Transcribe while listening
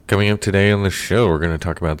Coming up today on the show, we're going to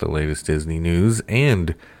talk about the latest Disney news,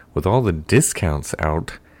 and with all the discounts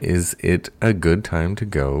out, is it a good time to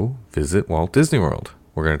go visit Walt Disney World?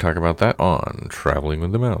 We're going to talk about that on Traveling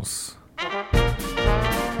with the Mouse.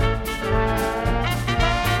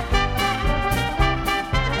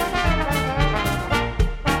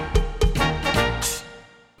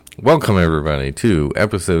 Welcome, everybody, to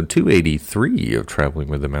episode 283 of Traveling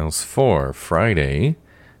with the Mouse for Friday,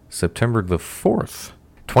 September the 4th,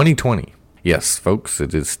 2020. Yes, folks,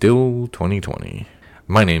 it is still 2020.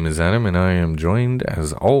 My name is Adam, and I am joined,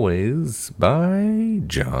 as always, by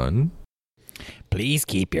John. Please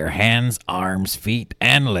keep your hands, arms, feet,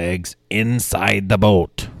 and legs inside the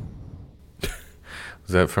boat. Is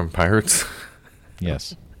that from Pirates?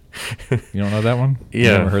 Yes. You don't know that one? Yeah.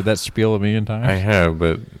 You ever heard that spiel a million times? I have,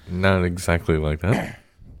 but not exactly like that.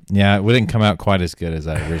 Yeah, it didn't come out quite as good as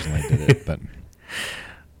I originally did it, but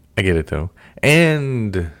I get it, though.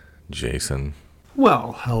 And Jason.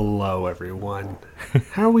 Well, hello, everyone.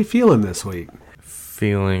 How are we feeling this week?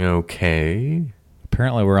 Feeling okay?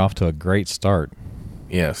 apparently we're off to a great start.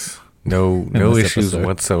 Yes. No issues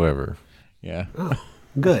whatsoever. Yeah. Oh,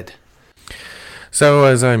 good. So,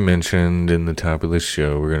 as I mentioned in the top of the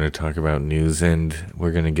show, we're going to talk about news, and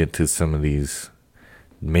we're going to get to some of these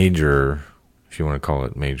major, if you want to call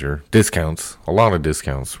it major, discounts. A lot of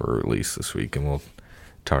discounts were released this week, and we'll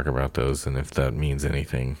talk about those and if that means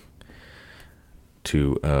anything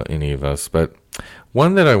to any of us. But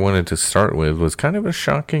one that I wanted to start with was kind of a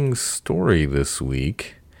shocking story this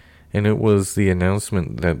week, and it was the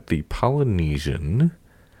announcement that the Polynesian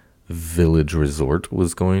Village Resort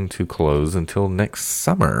was going to close until next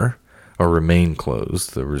summer, or remain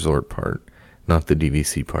closed, the resort part, not the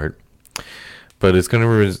DVC part. But it's going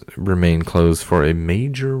to remain closed for a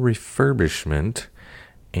major refurbishment,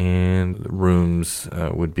 and rooms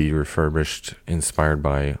would be refurbished inspired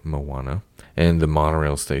by Moana. And the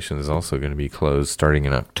monorail station is also going to be closed starting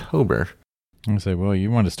in October. I say, well,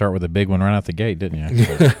 you wanted to start with a big one right out the gate, didn't you?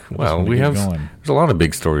 So well, there's a lot of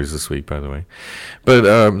big stories this week, by the way. But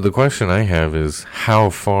the question I have is, how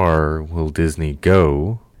far will Disney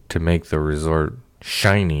go to make the resort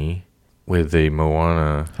shiny with a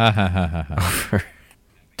Moana offer?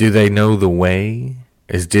 Do they know the way?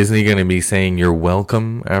 Is Disney going to be saying you're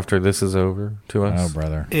welcome after this is over to us? Oh,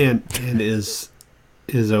 brother. And is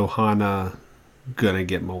Ohana going to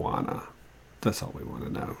get Moana? That's all we want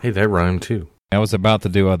to know. Hey, that rhymed too. I was about to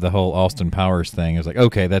do the whole Austin Powers thing. I was like,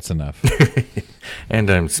 okay, that's enough.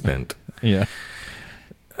 And I'm spent. Yeah.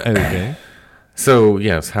 Okay. So,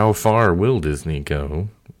 yes, how far will Disney go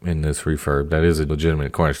in this refurb? That is a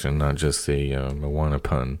legitimate question, not just a Moana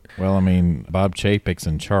pun. Well, I mean, Bob Chapek's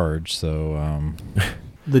in charge, so...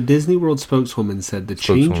 The Disney World spokeswoman said the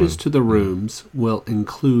changes to the rooms will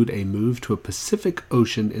include a move to a Pacific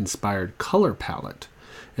Ocean-inspired color palette,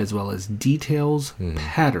 as well as details,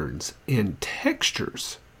 patterns, and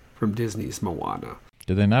textures from Disney's Moana.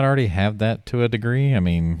 Do they not already have that to a degree? I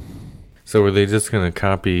mean... So are they just going to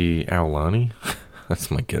copy Aulani?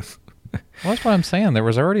 That's my guess. Well, that's what I'm saying. There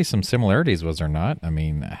was already some similarities, was there not? I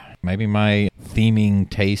mean, maybe my theming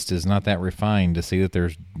taste is not that refined to see that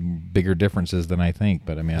there's bigger differences than I think.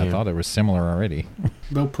 But, I mean, I thought it was similar already.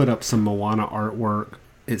 They'll put up some Moana artwork.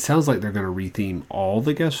 It sounds like they're going to retheme all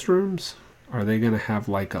the guest rooms. Are they going to have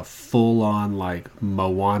like a full-on like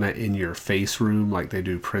Moana in your face room like they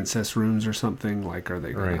do princess rooms or something? Like, are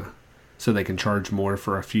they going to... So they can charge more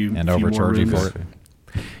for a few and few overcharge you for it.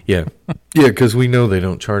 Yeah, because we know they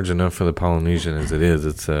don't charge enough for the Polynesian as it is.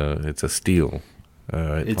 It's a steal.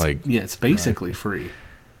 It's basically free.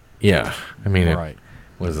 Yeah, I mean,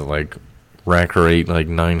 was it like rack rate like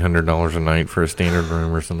 $900 a night for a standard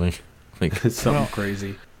room or something? Like It's something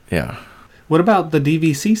crazy. Yeah. What about the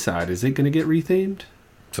DVC side? Is it going to get rethemed?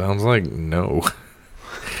 Sounds like no,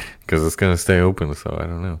 because it's going to stay open. So I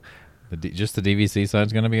don't know. Just the DVC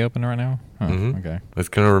side's going to be open right now? Huh, okay. It's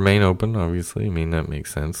going to remain open, obviously. I mean, that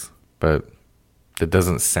makes sense. But it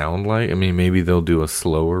doesn't sound like... I mean, maybe they'll do a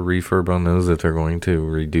slower refurb on those if they're going to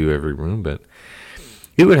redo every room. But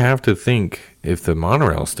you would have to think if the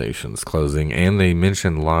monorail station's closing, and they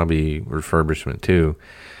mentioned lobby refurbishment too.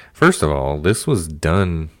 First of all, this was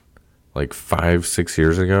done like 5-6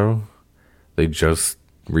 years ago. They just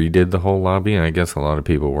redid the whole lobby, and I guess a lot of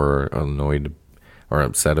people were annoyed or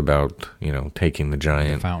upset about, taking the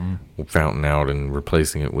giant fountain out and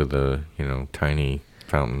replacing it with a, tiny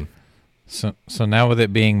fountain. So now with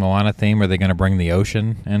it being Moana theme, are they going to bring the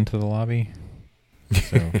ocean into the lobby?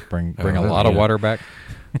 So bring a lot of water back?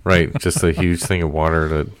 Right, just a huge thing of water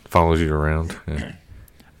that follows you around. Yeah.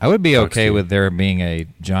 I would be okay with there being a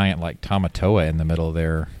giant like Tamatoa in the middle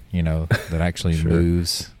there, that actually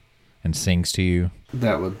moves and sings to you.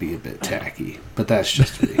 That would be a bit tacky, but that's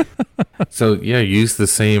just me. So yeah, use the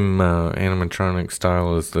same animatronic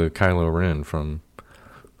style as the Kylo Ren from.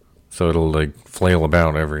 So it'll like flail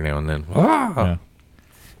about every now and then. Ah! Yeah.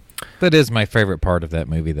 That is my favorite part of that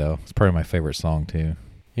movie, though. It's probably my favorite song too.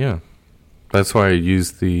 Yeah. That's why I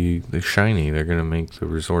use the shiny. They're going to make the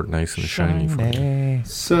resort nice and shiny for me.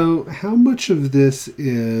 So how much of this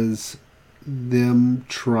is them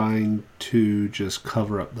trying to just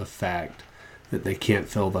cover up the fact that they can't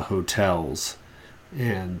fill the hotels,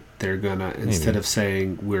 and they're gonna, instead of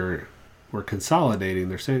saying we're consolidating,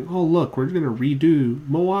 they're saying, oh look, we're gonna redo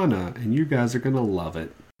Moana and you guys are gonna love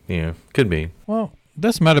it. Yeah, could be. Well,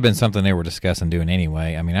 this might have been something they were discussing doing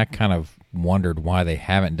anyway. I mean, I kind of wondered why they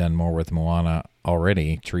haven't done more with Moana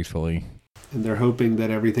already, truthfully. And they're hoping that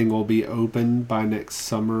everything will be open by next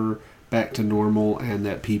summer, back to normal, and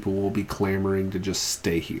that people will be clamoring to just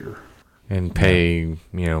stay here. And pay,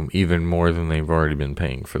 even more than they've already been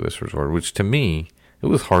paying for this resort, which to me, it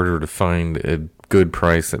was harder to find a good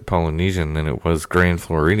price at Polynesian than it was Grand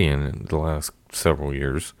Floridian in the last several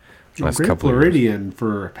years. Grand Floridian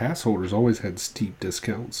for pass holders always had steep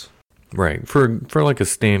discounts. Right. For like a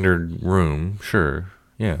standard room, sure.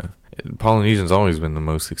 Yeah. Polynesian's always been the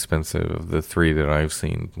most expensive of the three that I've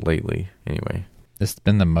seen lately, anyway. It's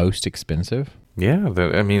been the most expensive? Yeah,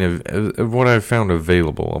 of what I've found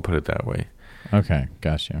available, I'll put it that way. Okay,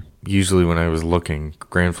 gotcha. Usually when I was looking,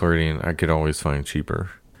 Grand Floridian, I could always find cheaper.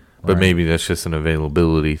 But maybe that's just an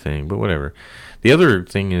availability thing, but whatever. The other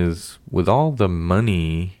thing is, with all the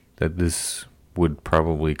money that this would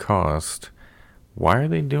probably cost, why are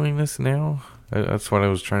they doing this now? That's what I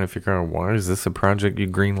was trying to figure out. Why is this a project you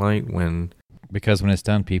greenlight when... Because when it's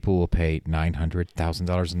done, people will pay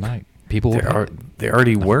 $900,000 a night. People will they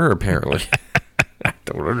already were, apparently. I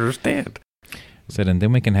don't understand. Said, and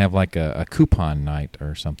then we can have like a coupon night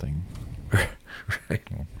or something. Right.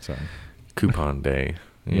 Oh, sorry. Coupon day.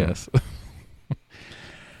 Yeah. Yes.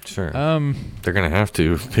 Sure. They're gonna have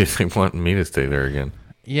to if they want me to stay there again.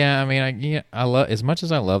 Yeah, I mean, I love, as much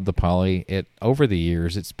as I love the Poly. Over the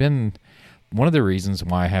years, it's been one of the reasons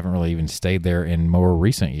why I haven't really even stayed there in more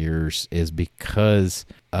recent years is because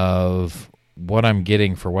of what I'm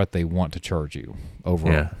getting for what they want to charge you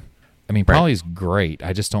overall. Yeah. I mean, Poly's great.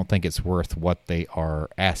 I just don't think it's worth what they are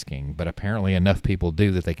asking. But apparently enough people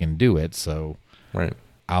do that they can do it, so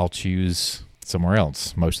I'll choose somewhere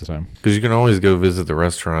else most of the time. Because you can always go visit the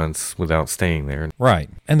restaurants without staying there. Right.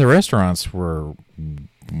 And the restaurants were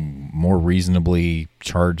more reasonably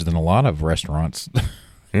charged than a lot of restaurants.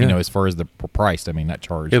 Yeah. As far as the price, I mean, not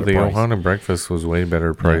charged. Yeah, the Ohana breakfast was way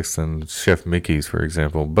better priced than Chef Mickey's, for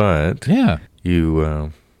example. But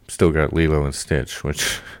you still got Lilo and Stitch,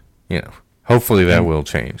 which... hopefully that will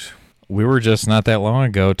change. We were just not that long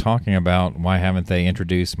ago talking about why haven't they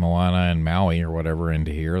introduced Moana and Maui or whatever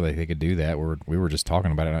into here. They could do that. We were just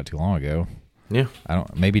talking about it not too long ago. Yeah.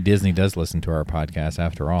 Maybe Disney does listen to our podcast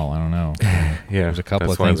after all. I don't know. Yeah. There's a couple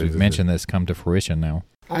of things we've mentioned that's come to fruition now.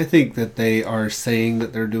 I think that they are saying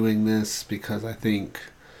that they're doing this because I think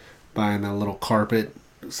buying a little carpet,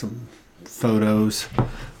 some photos,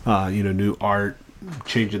 new art,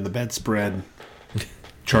 changing the bedspread,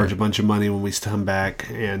 charge a bunch of money when we come back,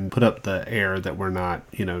 and put up the air that we're not,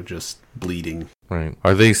 just bleeding. Right.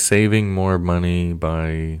 Are they saving more money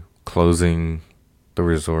by closing the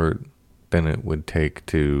resort than it would take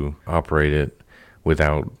to operate it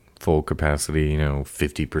without full capacity,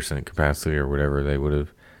 50% capacity or whatever they would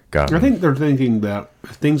have gotten? I think they're thinking that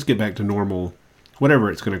if things get back to normal, whatever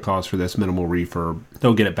it's going to cost for this minimal refurb,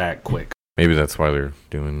 they'll get it back quick. Maybe that's why they're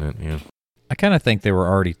doing that, yeah. I kind of think they were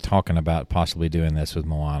already talking about possibly doing this with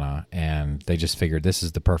Moana, and they just figured this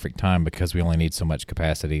is the perfect time because we only need so much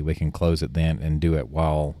capacity. We can close it then and do it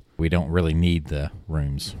while we don't really need the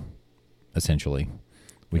rooms, essentially.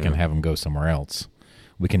 We can have them go somewhere else.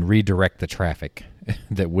 We can redirect the traffic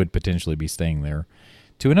that would potentially be staying there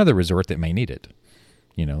to another resort that may need it.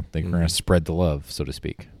 They're going to spread the love, so to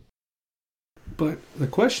speak. But the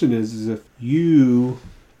question is if you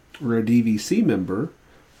were a DVC member,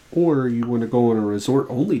 or you want to go on a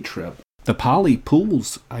resort-only trip, the Poly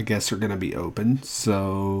pools, I guess, are going to be open.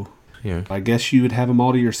 So I guess you would have them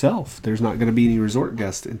all to yourself. There's not going to be any resort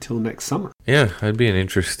guests until next summer. Yeah, that'd be an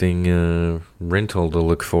interesting rental to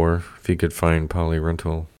look for if you could find Poly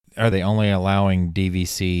rental. Are they only allowing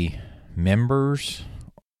DVC members?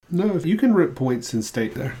 No, you can rent points and stay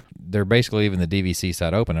there. They're basically leaving the DVC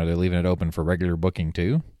side open. Are they leaving it open for regular booking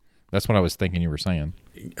too? That's what I was thinking you were saying.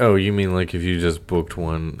 Oh, you mean like if you just booked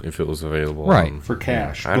one, if it was available? Right. For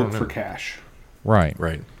cash. Book for cash. Right.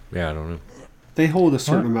 Right. Yeah, I don't know. They hold a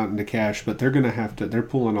certain amount into cash, but they're going to have to, they're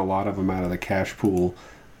pulling a lot of them out of the cash pool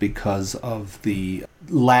because of the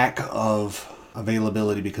lack of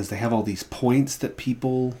availability, because they have all these points that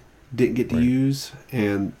people didn't get to use,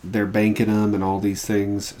 and they're banking them and all these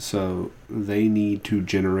things. So they need to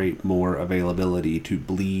generate more availability to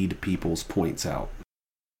bleed people's points out.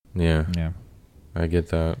 Yeah, Yeah. I get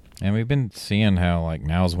that. And we've been seeing how like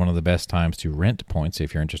now is one of the best times to rent points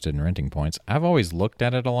if you're interested in renting points. I've always looked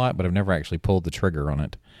at it a lot, but I've never actually pulled the trigger on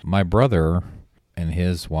it. My brother and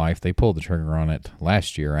his wife, they pulled the trigger on it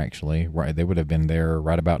last year, actually. Right, they would have been there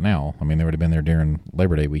right about now. I mean, they would have been there during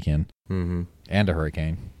Labor Day weekend Mm-hmm. and a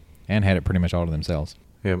hurricane and had it pretty much all to themselves.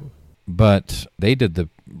 Yep. But they did the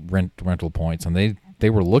rental points, and they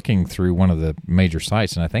were looking through one of the major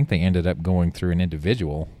sites, and I think they ended up going through an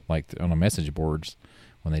individual, like on a message boards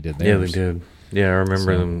when they did theirs. Yeah, they did. Yeah, I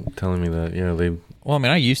remember them telling me that. Yeah, they. Well, I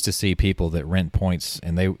mean, I used to see people that rent points,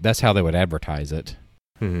 and that's how they would advertise it,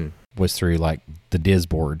 Mm-hmm. was through like the Diz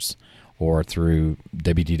boards or through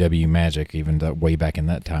WDW Magic, even way back in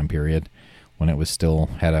that time period when it was still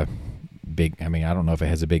had a big, I mean, I don't know if it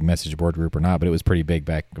has a big message board group or not, but it was pretty big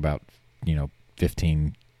back about,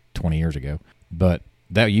 15, 20 years ago. But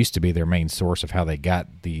that used to be their main source of how they got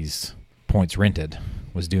these points rented,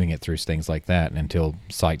 was doing it through things like that, until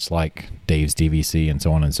sites like Dave's DVC and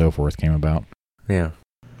so on and so forth came about. Yeah.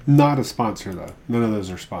 Not a sponsor, though. None of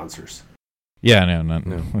those are sponsors. Yeah,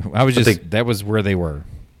 no. I was But just, that was where they were.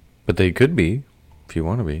 But they could be, if you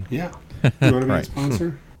want to be. Yeah. You want to be Right. a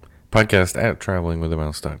sponsor? Podcast at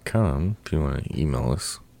travelingwithamouse.com if you want to email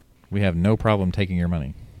us. We have no problem taking your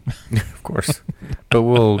money. Of course. But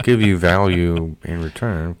we'll give you value in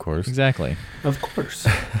return, of course. Exactly. Of course.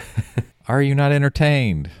 Are you not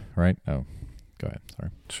entertained? Right? Oh, go ahead.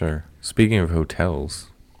 Sorry. Sure. Speaking of hotels,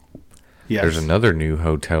 Yes. there's another new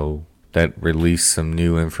hotel that released some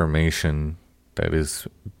new information that is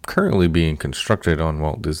currently being constructed on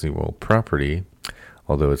Walt Disney World property,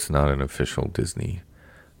 although it's not an official Disney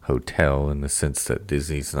hotel in the sense that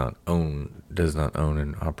Disney's does not own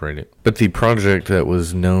and operate it. But the project that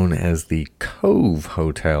was known as the Cove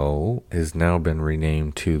Hotel has now been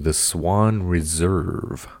renamed to the Swan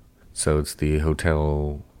Reserve. So it's the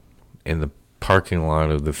hotel in the parking lot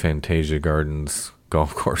of the Fantasia Gardens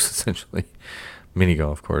golf course, essentially. Mini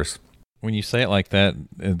golf course. When you say it like that,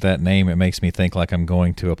 that name, it makes me think like I'm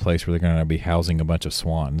going to a place where they're going to be housing a bunch of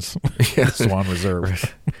swans. Yeah. The Swan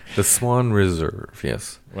Reserve. The Swan Reserve,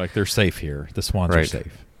 yes. Like they're safe here. The swans are Right.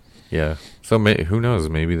 safe. Yeah. So who knows?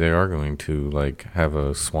 Maybe they are going to have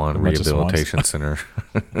a swan A bunch of swans. rehabilitation center.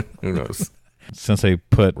 Who knows? Since they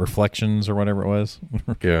put Reflections or whatever it was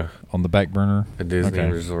Yeah. on the back burner. A Disney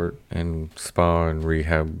Okay. resort and spa and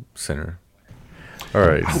rehab center. All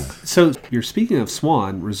right. So you're speaking of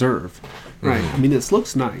Swan Reserve, right? I mean, this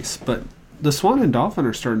looks nice, but the Swan and Dolphin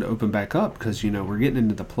are starting to open back up because, we're getting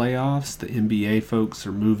into the playoffs. The NBA folks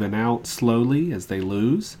are moving out slowly as they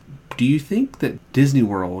lose. Do you think that Disney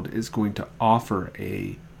World is going to offer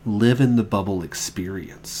a live in the bubble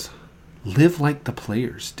experience? Live like the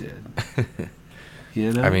players did.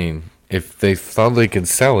 I mean, if they thought they could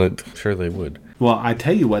sell it, sure they would. Well, I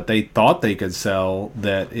tell you what they thought they could sell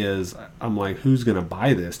that is, I'm like, who's going to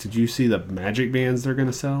buy this? Did you see the magic bands they're going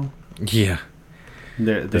to sell? Yeah.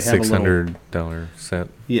 They The have a little, $600 set.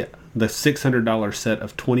 yeah, the $600 set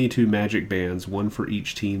of 22 magic bands, one for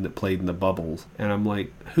each team that played in the bubbles. And I'm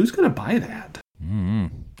like, who's going to buy that? Mm-hmm.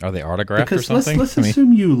 Are they autographed Because or something? let's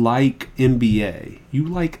assume you like NBA. You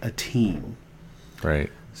like a team. Right.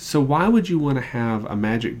 So why would you want to have a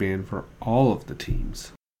magic band for all of the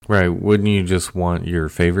teams? Right. Wouldn't you just want your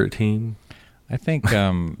favorite team? I think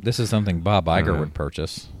this is something Bob Iger would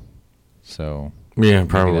purchase. So Yeah,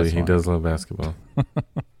 probably. that's He why. does love basketball.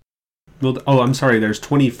 Well, I'm sorry. There's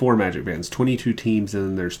 24 magic bands, 22 teams, and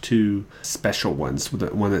then there's two special ones.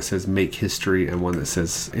 One that says Make History and one that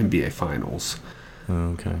says NBA Finals.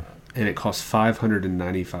 Okay. And it costs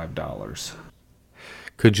 $595.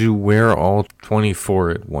 Could you wear all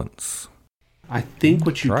 24 at once? I think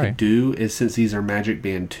what you Try. could do is, since these are Magic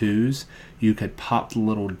Band 2s, you could pop the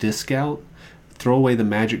little disc out, throw away the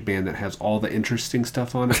Magic Band that has all the interesting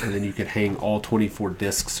stuff on it, and then you could hang all 24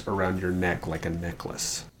 discs around your neck like a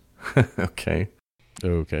necklace. Okay.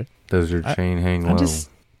 okay. Does your chain hang low?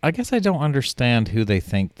 I guess I don't understand who they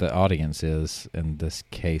think the audience is in this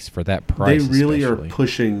case for that price. They really especially. are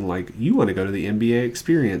pushing, like, you want to go to the NBA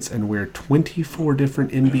experience and wear 24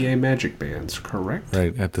 different NBA Magic Bands, correct?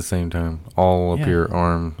 Right, at the same time. All up Yeah. your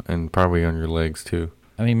arm and probably on your legs, too.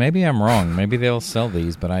 I mean, maybe I'm wrong. Maybe they'll sell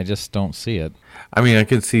these, but I just don't see it. I mean, I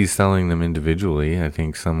could see selling them individually. I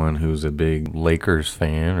think someone who's a big Lakers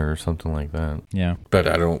fan or something like that. Yeah. But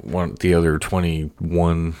I don't want the other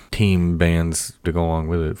 21 team bands to go along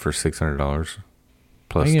with it for $600.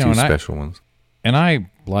 plus You know, two and special ones. And I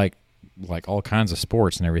like all kinds of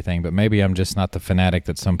sports and everything, but maybe I'm just not the fanatic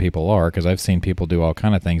that some people are, because I've seen people do all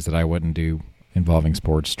kind of things that I wouldn't do involving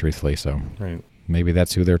sports, truthfully. So Right. maybe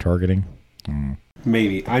that's who they're targeting.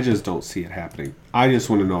 Maybe. I just don't see it happening. I just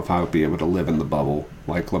want to know if I would be able to live in the bubble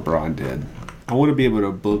like LeBron did. I want to be able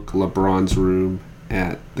to book LeBron's room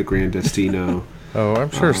at the Grand Destino. Oh,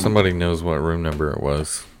 I'm sure somebody knows what room number it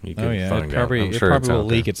was. You can Oh yeah, find it probably, out. I'm it sure probably it's will out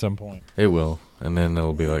leak there. at some point. It will, and then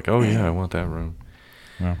they'll be like, "Oh yeah, I want that room."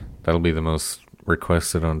 Yeah. That'll be the most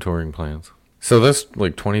requested on touring plans. So that's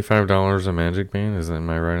like $25 a Magic Band. Am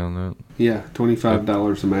I right on that? Yeah,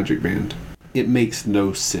 $25 a Magic Band. It makes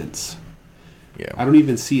no sense. Yeah. I don't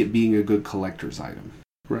even see it being a good collector's item.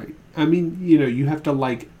 Right. I mean, you have to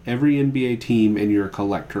like every NBA team and you're a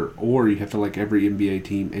collector, or you have to like every NBA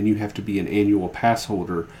team and you have to be an annual pass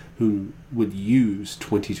holder who would use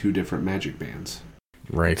 22 different Magic Bands.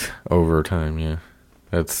 Right. Over time, yeah.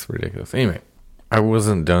 That's ridiculous. Anyway, I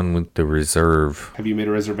wasn't done with the reserve. Have you made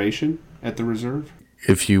a reservation at the reserve?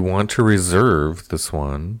 If you want to reserve this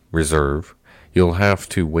one, you'll have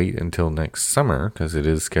to wait until next summer because it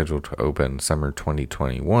is scheduled to open summer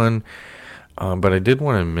 2021. But I did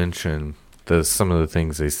want to mention some of the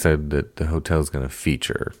things they said that the hotel is going to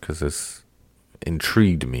feature, because this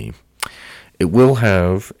intrigued me. It will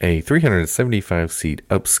have a 375-seat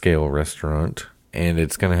upscale restaurant, and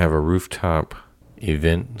it's going to have a rooftop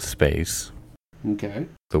event space. Okay.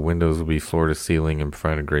 The windows will be floor to ceiling and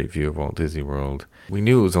provide a great view of Walt Disney World. We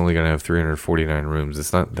knew it was only going to have 349 rooms.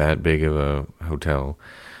 It's not that big of a hotel,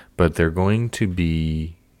 but they're going to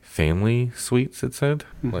be family suites, it said.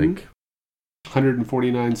 Mhm. Like,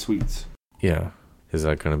 149 suites. yeah. Is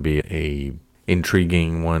that going to be a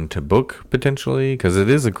intriguing one to book potentially? Because it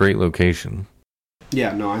is a great location.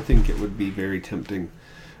 Yeah, no, I think it would be very tempting,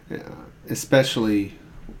 especially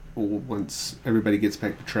once everybody gets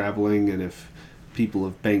back to traveling, and if people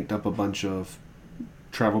have banked up a bunch of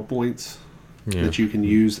travel points that you can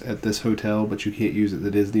use at this hotel, but you can't use at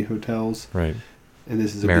the Disney hotels. Right. And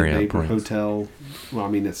this is a Marriott good neighbor points. hotel. Well, I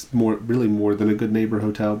mean, it's really more than a good neighbor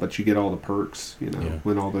hotel, but you get all the perks, Yeah.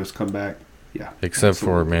 when all those come back. Yeah. Except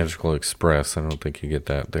for absolutely. Magical Express. I don't think you get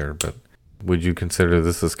that there, but would you consider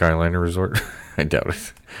this a Skyliner resort? I doubt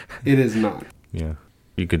it. It is not. Yeah.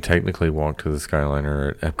 You could technically walk to the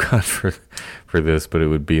Skyliner at Epcot for this, but it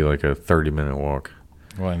would be like a 30-minute walk.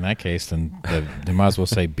 Well, in that case, then they might as well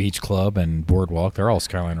say Beach Club and Boardwalk. They're all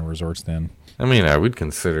Skyliner resorts then. I mean, I would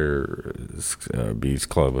consider Beach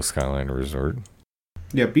Club a Skyliner resort.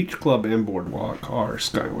 Yeah, Beach Club and Boardwalk are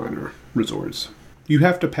Skyliner resorts. You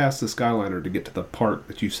have to pass the Skyliner to get to the park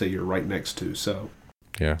that you say you're right next to, so...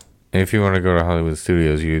 Yeah. And if you want to go to Hollywood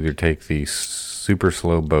Studios, you either take the super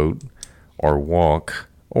slow boat or walk,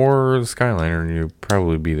 or the Skyliner, and you'll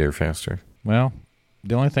probably be there faster. Well,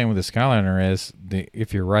 the only thing with the Skyliner is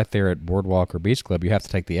if you're right there at Boardwalk or Beach Club, you have to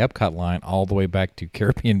take the Epcot line all the way back to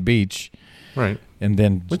Caribbean Beach, Right. and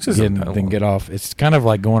then Which isn't that then long. get off. It's kind of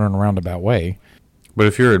like going in a roundabout way. But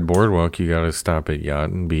if you're at Boardwalk, you got to stop at Yacht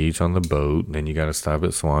and Beach on the boat, and then you got to stop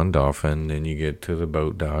at Swan Dolphin, then you get to the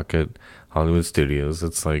boat dock at Hollywood Studios.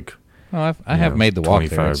 It's like, Well, I have made the walk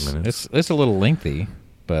there. 25 minutes. It's a little lengthy,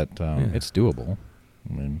 but it's doable.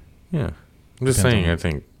 I mean, yeah. I'm just Depends saying, on- I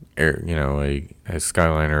think, a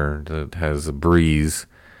Skyliner that has a breeze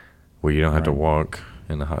where you don't have to Right. walk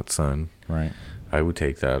in the hot sun, right. I would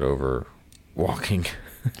take that over walking.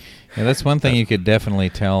 Yeah, that's one thing you could definitely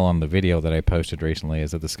tell on the video that I posted recently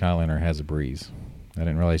is that the Skyliner has a breeze. I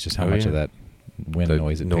didn't realize just how Oh, much yeah. of that wind The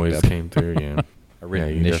noise it noise picked up. came through, yeah. Yeah,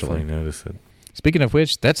 you initially. definitely notice it. Speaking of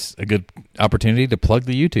which, that's a good opportunity to plug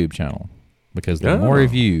the YouTube channel, because the more Oh.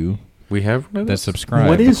 of you We have one of that those? subscribe,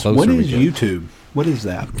 What the is closer we get. YouTube? What is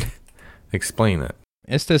that? Explain it.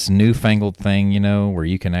 It's this newfangled thing, where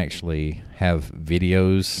you can actually have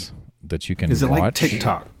videos that you can Is it watch. like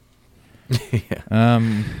TikTok?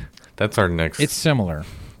 That's our next It's similar,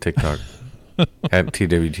 TikTok at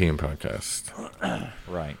TWTM Podcast.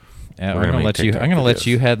 right? We're I'm gonna gonna make let you. TikTok I'm gonna let videos.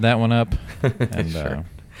 you head that one up. And, Sure.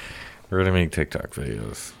 We're going to make TikTok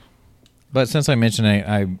videos. but since I mentioned it,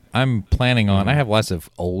 I'm planning on. I have lots of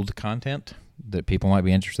old content that people might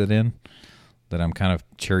be interested in that I'm kind of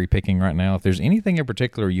cherry picking right now. If there's anything in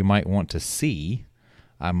particular you might want to see,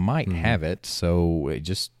 I might have it. So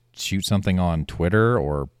just shoot something on Twitter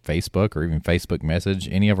or Facebook or even Facebook message,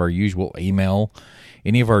 any of our usual email,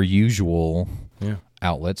 any of our usual Yeah.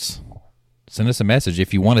 outlets. Send us a message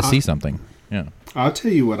if you want to see something. Yeah. I'll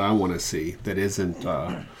tell you what I want to see that isn't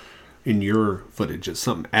in your footage. It's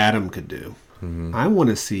something Adam could do. I want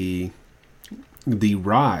to see the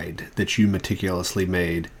ride that you meticulously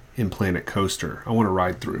made in Planet Coaster. I want to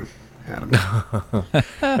ride through. Adam.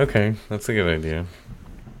 Okay, that's a good idea.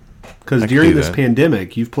 Because I could during do this that.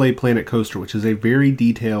 pandemic, you've played Planet Coaster, which is a very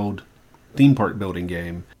detailed theme park building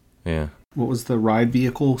game. Yeah. What was the ride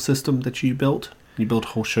vehicle system that you built? You built a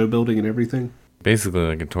whole show building and everything? Basically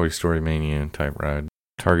like a Toy Story Mania type ride.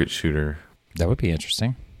 Target shooter. That would be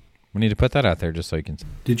interesting. We need to put that out there just so you can.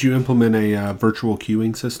 Did you implement a virtual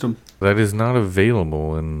queuing system? That is not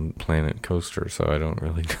available in Planet Coaster, so I don't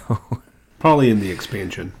really know. Probably in the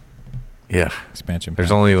expansion. Yeah. Expansion. There's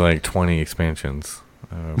pack. only like 20 expansions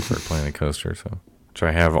for Planet Coaster, so which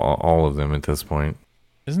I have all of them at this point.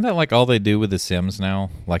 Isn't that like all they do with the Sims now?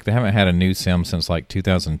 Like they haven't had a new Sim since like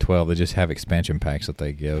 2012. They just have expansion packs that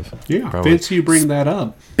they give. Yeah, Probably. fancy you bring that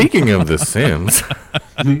up. Speaking of The Sims,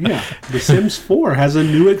 Yeah, The Sims 4 has a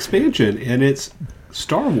new expansion, and it's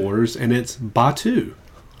Star Wars, and it's Batuu.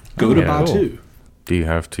 Go to yeah. Batuu. do you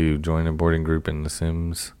have to join a boarding group in The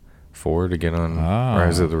Sims 4 to get on Ah.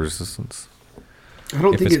 Rise of the Resistance? I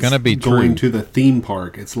don't If think it's it's gonna be going true. to the theme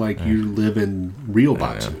park. It's like you live in real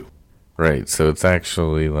Batuu. Right, so it's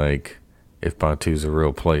actually like if Batu's a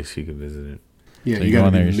real place, you could visit it. Yeah, So you you go got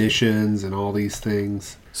in to there, do you- missions and all these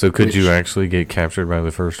things. So could you Which- actually get captured by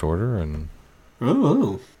the First Order? And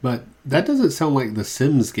Oh, but that doesn't sound like the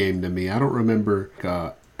Sims game to me. I don't remember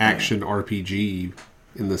action RPG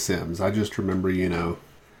in the Sims. I just remember,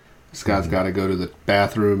 this guy's got to go to the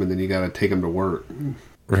bathroom and then you got to take him to work.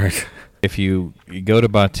 right, If you go to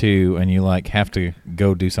Batu and you like have to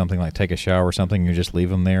go do something like take a shower or something, you just leave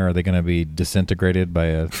them there. Are they going to be disintegrated by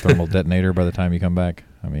a thermal detonator by the time you come back?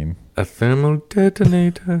 I mean, a thermal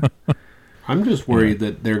detonator. I'm just worried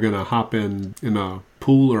that they're going to hop in a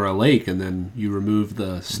pool or a lake and then you remove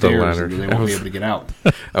the stairs ladder. and then they won't be able to get out.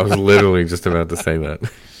 I was literally just about to say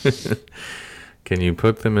that. Can you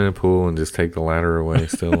put them in a pool and just take the ladder away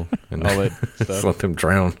still, and all that just stuff. let them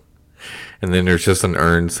drown? And then there's just an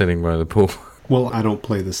urn sitting by the pool. Well, I don't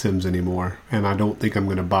play The Sims anymore, and I don't think I'm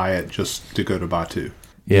going to buy it just to go to Batuu.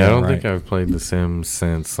 Yeah, Yeah, I don't right. think I've played The Sims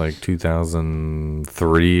since like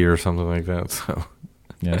 2003 or something like that. So,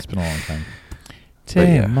 Yeah, it's been a long time. But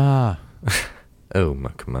yeah. Ma. oh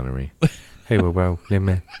my commonry. Hey, wow,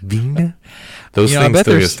 Vina. Those You know, I things bet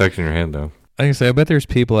still get there's- stuck in your head, though. I can say, I bet there's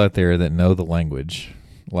people out there that know the language.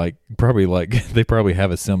 Like, probably like, they probably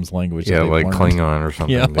have a Sims language. that Yeah, they've like learned. Klingon or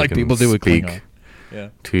something. Yeah, They like can people do with speak Klingon. Yeah.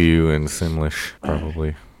 to you in Simlish,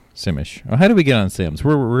 probably. Simish. Oh, how do we get on Sims?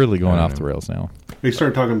 We're really going I off don't the know. rails now. We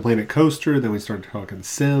started talking Planet Coaster, then we started talking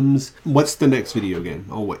Sims. What's the next video game?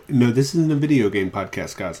 Oh, wait. No, this isn't a video game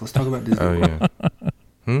podcast, guys. Let's talk about Disney Oh, World.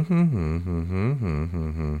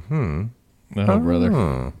 yeah. Oh, brother.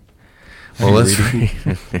 Oh. Well, let's read.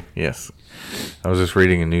 Yes. I was just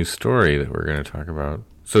reading a new story that we're going to talk about.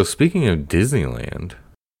 So, speaking of Disneyland,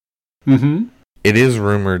 Mm-hmm. it is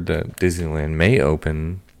rumored that Disneyland may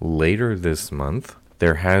open later this month.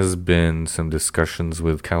 There has been some discussions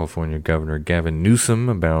with California Governor Gavin Newsom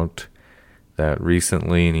about that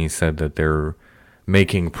recently, and he said that they're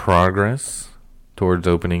making progress towards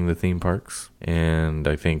opening the theme parks. And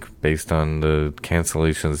I think based on the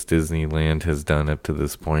cancellations Disneyland has done up to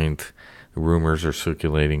this point, rumors are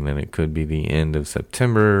circulating that it could be the end of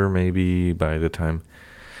September, maybe by the time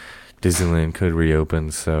Disneyland could reopen.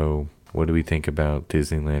 So what do we think about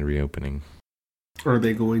Disneyland reopening? Are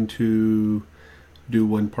they going to do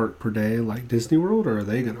one park per day like Disney World, or are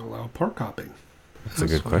they going to allow park hopping? That's a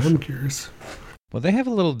good what question. I'm curious. Well, they have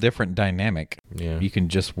a little different dynamic. Yeah. You can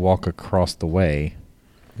just walk across the way.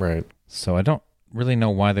 Right. So I don't really know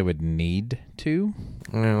why they would need to.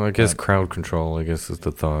 Well, I guess crowd control, I guess, is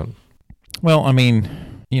the thought. Well, I mean,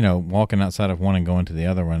 walking outside of one and going to the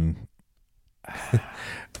other one,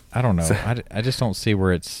 I don't know. I just don't see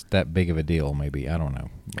where it's that big of a deal, maybe. I don't know.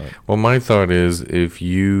 But Well, my thought is if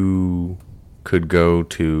you could go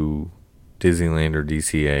to Disneyland or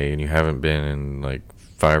DCA and you haven't been in like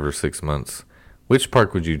 5 or 6 months, which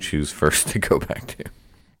park would you choose first to go back to?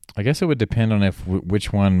 I guess it would depend on if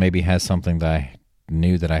which one maybe has something that I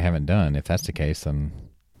knew that I haven't done. If that's the case, then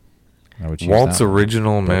I would choose Walt's that one.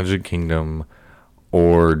 Original Magic Kingdom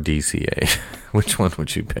or DCA? Which one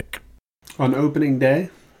would you pick? On opening day,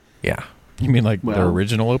 Yeah. You mean like the Well-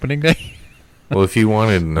 original opening day? Well, if you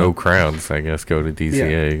wanted no crowds, I guess go to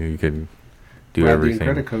DCA. You could do ride the everything.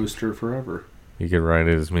 Incredicoaster forever. You could ride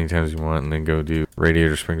it as many times as you want and then go do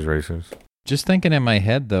Radiator Springs Racers. Just thinking in my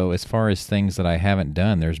head, though, as far as things that I haven't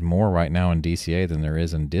done, there's more right now in DCA than there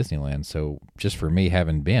is in Disneyland. So just for me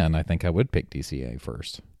having been, I think I would pick DCA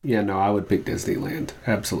first. Yeah, no, I would pick Disneyland.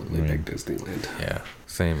 Absolutely Right. pick Disneyland. Yeah,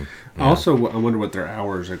 same. Yeah. Also, I wonder what their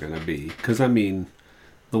hours are going to be. Because, I mean,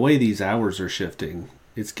 the way these hours are shifting,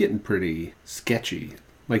 it's getting pretty sketchy.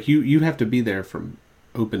 Like, you have to be there from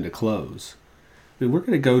open to close. I mean, we're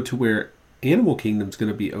going to go to where Animal Kingdom's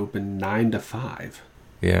going to be open 9 to 5.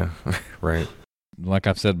 Yeah, right. Like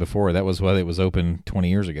I've said before, that was why it was open 20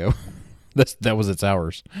 years ago. That was its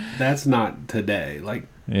hours. That's not today. Like,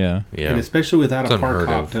 Yeah. Yeah. and especially without It's a park unheard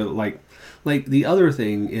hop of. to like the other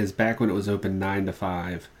thing is back when it was open 9 to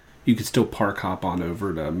 5, you could still park hop on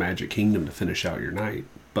over to Magic Kingdom to finish out your night.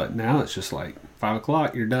 But now it's just like 5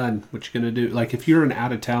 o'clock, you're done. What you gonna do? Like if you're an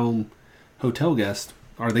out of town hotel guest,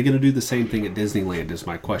 are they going to do the same thing at Disneyland is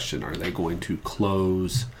my question. Are they going to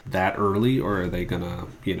close that early, or are they going to,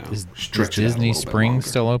 stretch it out a Disney little bit Springs longer?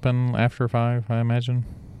 still open after 5, I imagine?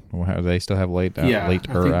 Or do they still have late Yeah, I think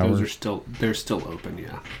hours? they're still open,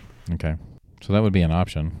 yeah. Okay. So that would be an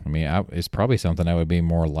option. I mean, it's probably something I would be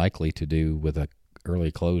more likely to do with a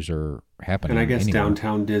early closure happening. And I guess anywhere.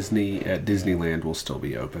 downtown Disney at Disneyland will still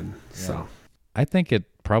be open. So I think it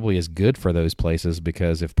probably is good for those places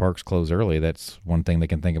because if parks close early, that's one thing they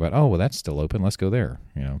can think about. Oh, well, that's still open. Let's go there.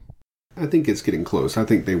 I think it's getting close. I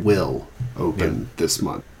think they will open this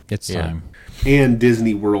month. It's Yeah. time. And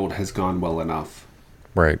Disney World has gone well enough.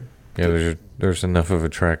 Right. Yeah, there's enough of a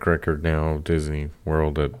track record now of Disney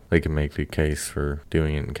World that they can make the case for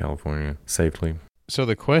doing it in California safely. So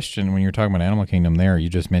the question, when you're talking about Animal Kingdom there, you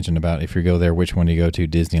just mentioned about if you go there, which one do you go to,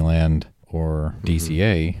 Disneyland or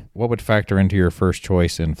DCA? What would factor into your first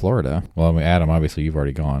choice in Florida? Well, I mean, Adam, obviously you've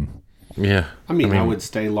already gone. Yeah. I mean, I would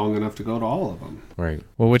stay long enough to go to all of them. Right.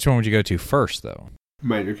 Well, which one would you go to first, though?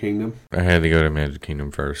 Magic Kingdom. I had to go to Magic Kingdom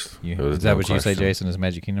first. Is that what you say, Jason, is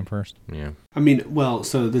Magic Kingdom first? Yeah. I mean, well,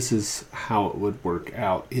 so this is how it would work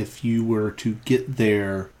out. If you were to get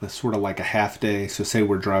there with sort of like a half day, so say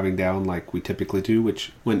we're driving down like we typically do,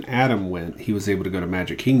 which when Adam went, he was able to go to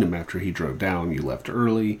Magic Kingdom after he drove down. You left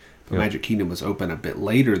early, but Magic Kingdom was open a bit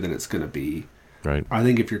later than it's going to be. Right. I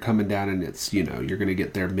think if you're coming down and it's, you're going to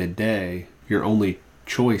get there midday, your only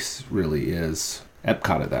choice really is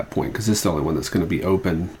Epcot at that point, because it's the only one that's going to be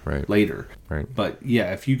open later. Right. But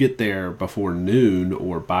yeah, if you get there before noon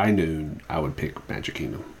or by noon, I would pick Magic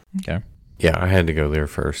Kingdom. Okay. Yeah, I had to go there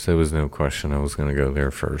first. There was no question I was going to go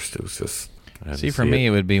there first. It was just... See, for me,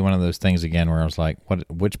 it would be one of those things again where I was like,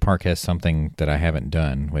 which park has something that I haven't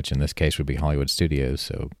done, which in this case would be Hollywood Studios.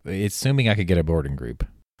 So assuming I could get a boarding group.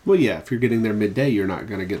 Well, yeah, if you're getting there midday, you're not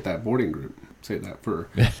going to get that boarding group. Say that for...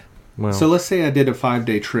 Well, So let's say I did a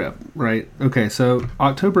 5-day trip, right? Okay, so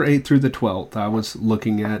October 8th through the 12th, I was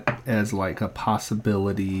looking at as like a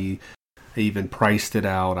possibility. I even priced it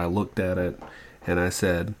out. I looked at it and I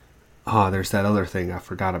said, there's that other thing I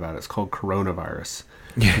forgot about. It's called coronavirus.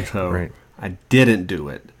 yeah, So right. I didn't do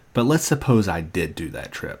it. But let's suppose I did do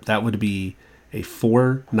that trip. That would be a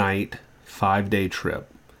 4-night, 5-day trip.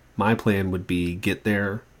 My plan would be get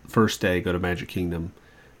there first day, go to Magic Kingdom.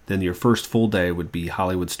 Then your first full day would be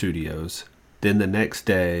Hollywood Studios. Then the next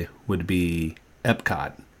day would be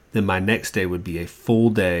Epcot. Then my next day would be a full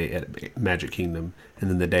day at Magic Kingdom. And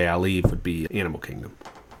then the day I leave would be Animal Kingdom.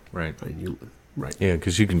 Right. Right. Yeah,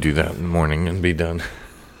 because you can do that in the morning and be done.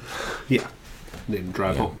 Yeah. And then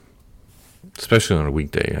drive home. Especially on a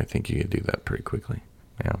weekday, I think you could do that pretty quickly.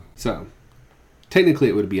 Yeah. So technically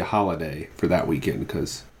it would be a holiday for that weekend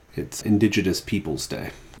because it's Indigenous Peoples Day.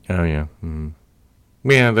 Oh, yeah. Mm.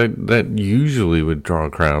 Yeah, that usually would draw a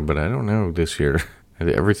crowd, but I don't know this year.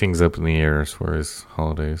 Everything's up in the air as far as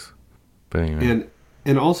holidays. But anyway.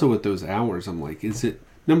 And also with those hours, I'm like, is it,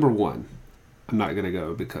 number one, I'm not going to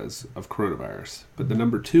go because of coronavirus. But the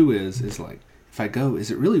number two is like, if I go, is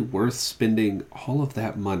it really worth spending all of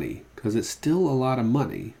that money? Because it's still a lot of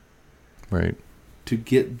money. Right. To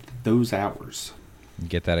get those hours.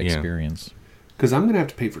 Get that experience. Because I'm going to have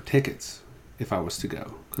to pay for tickets if I was to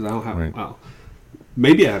go. Because I don't have, Right. well,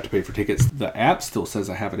 maybe I have to pay for tickets. The app still says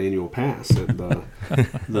I have an annual pass. And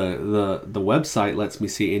the website lets me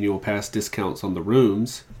see annual pass discounts on the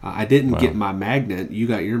rooms. I didn't get my magnet. You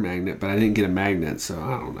got your magnet, but I didn't get a magnet. So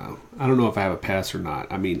I don't know. I don't know if I have a pass or not.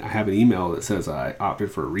 I mean, I have an email that says I opted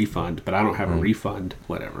for a refund, but I don't have a refund.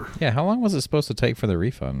 Whatever. Yeah, how long was it supposed to take for the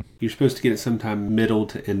refund? You're supposed to get it sometime middle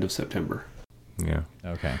to end of September. Yeah.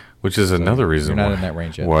 Okay. Which is another reason you're not in that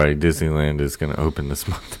range yet. why Disneyland is going to open this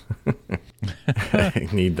month. I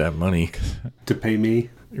need that money. To pay me?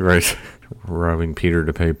 Right. Robbing Peter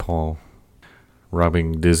to pay Paul.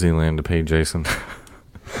 Robbing Disneyland to pay Jason.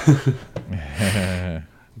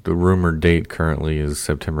 The rumored date currently is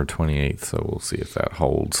September 28th, so we'll see if that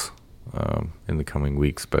holds in the coming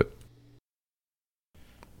weeks. But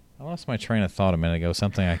I lost my train of thought a minute ago.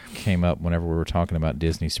 Something I came up whenever we were talking about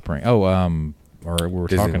Disney Spring. Or we were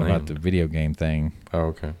talking about the video game thing. Oh,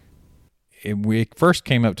 okay. It first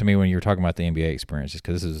came up to me when you were talking about the NBA experience, just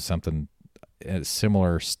because this is something a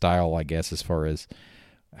similar style, I guess, as far as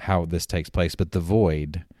how this takes place, but the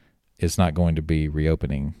Void is not going to be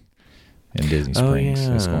reopening in Disney Springs.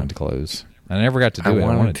 It's going to close. I never got to do it.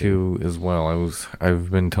 I wanted to as well.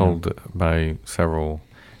 I've been told by several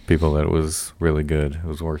people that it was really good. It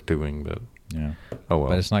was worth doing, but oh well.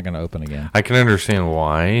 But it's not going to open again. I can understand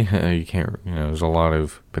why. You can't. There's a lot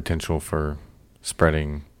of potential for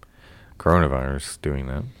spreading coronavirus doing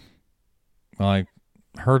that. Well, I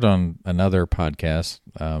heard on another podcast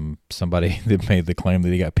somebody that made the claim that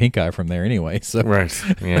he got pink eye from there anyway. So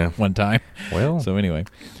right, yeah, one time. Well, so anyway,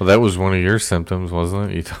 that was one of your symptoms,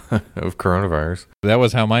 wasn't it, of coronavirus? That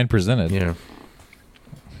was how mine presented. Yeah,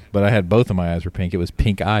 but I had both of my eyes were pink. It was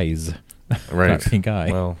pink eyes, right? Not pink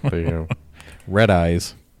eye. Well, there you go. Red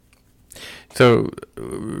eyes. So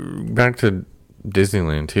back to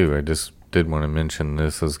Disneyland too. I just did want to mention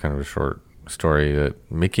this as kind of a short story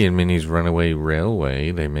that Mickey and Minnie's Runaway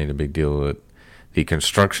Railway, they made a big deal that the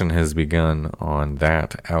construction has begun on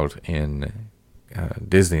that out in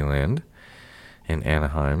Disneyland in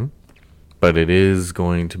Anaheim, but it is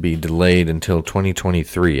going to be delayed until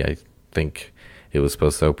 2023. I think it was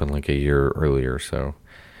supposed to open like a year earlier, so.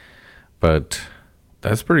 But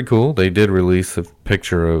that's pretty cool. They did release a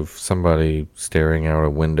picture of somebody staring out a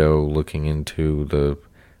window looking into the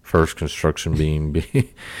first construction beam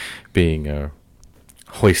being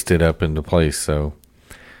hoisted up into place. So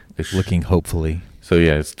looking hopefully. So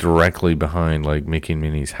yeah, it's directly behind like Mickey and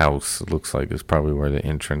Minnie's house. It looks like it's probably where the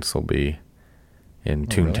entrance will be in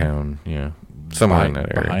Toontown. Really? Yeah, somewhere in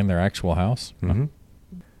that area behind their actual house. Mm-hmm.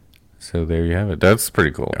 So there you have it. That's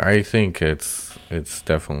pretty cool. I think it's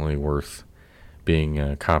definitely worth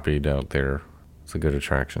being copied out there. It's a good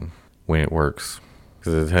attraction when it works.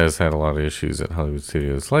 Because it has had a lot of issues at Hollywood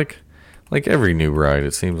Studios. Like every new ride,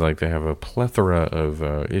 it seems like they have a plethora of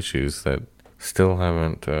issues that still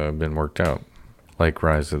haven't been worked out. Like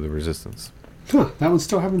Rise of the Resistance. Huh, that one's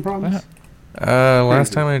still having problems?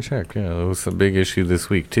 Last time I checked, yeah. It was a big issue this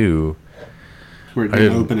week, too. Where it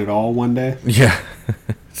didn't open at all one day? Yeah.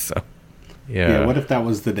 So, yeah. Yeah, what if that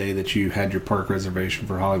was the day that you had your park reservation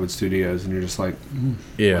for Hollywood Studios and you're just like,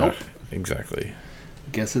 yeah, well, exactly.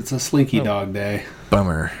 Guess it's a Slinky Dog day.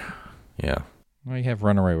 Bummer. Yeah. Well, you have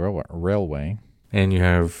Runaway Railway. And you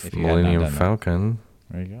have Millennium Falcon.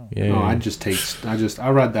 There you go. Yeah. No,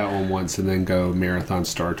 I ride that one once and then go Marathon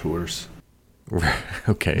Star Tours.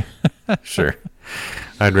 Okay. Sure.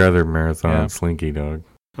 I'd rather Marathon Slinky Dog.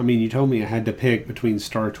 I mean, you told me I had to pick between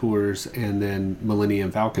Star Tours and then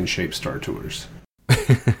Millennium Falcon shaped Star Tours.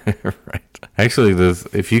 Right. Actually,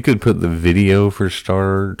 if you could put the video for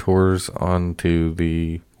Star Tours onto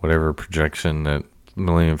the whatever projection that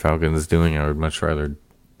Millennium Falcon is doing, I would much rather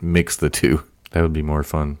mix the two. That would be more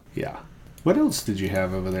fun. Yeah. What else did you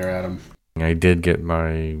have over there, Adam? I did get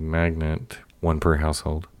my magnet, one per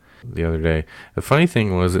household, the other day. The funny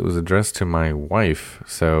thing was it was addressed to my wife,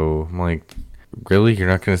 so I'm like, really? You're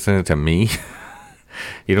not going to send it to me?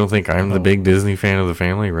 You don't think I'm the big Disney fan of the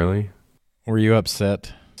family, really? Were you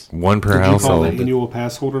upset? One per household. Did you call the annual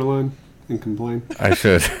pass holder line and complain? I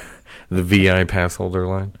should. The VI pass holder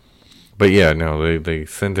line. But yeah, no, they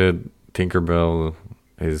sent it. Tinkerbell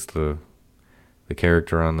is the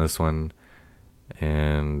character on this one.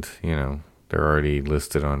 And, they're already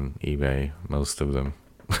listed on eBay, most of them.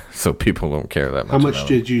 So people don't care that much. How much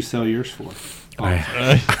did you sell yours for?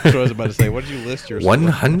 I was about to say, what did you list yours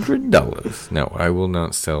 $100. No, I will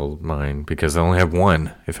not sell mine because I only have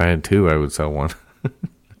one. If I had two, I would sell one.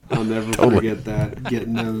 I'll never forget that.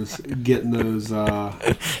 Getting those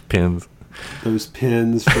pins. Those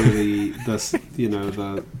pins for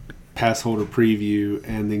the pass holder preview,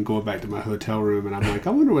 and then going back to my hotel room, and I'm like, I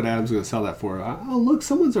wonder what Adam's going to sell that for. Oh, look,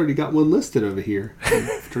 someone's already got one listed over here.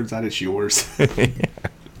 Turns out it's yours.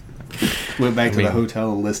 Went back to the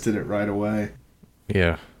hotel and listed it right away.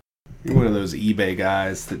 Yeah. You're one of those eBay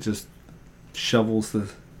guys that just shovels the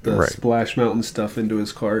Splash Mountain stuff into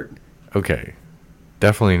his cart. Okay.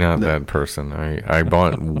 Definitely not that person. I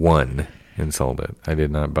bought one and sold it. I did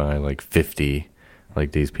not buy like 50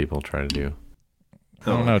 like these people try to do. I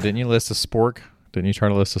don't know. Didn't you list a spork? Didn't you try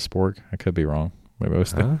to list a spork? I could be wrong. Maybe I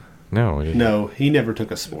was No. No, he never took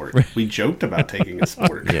a spork. We joked about taking a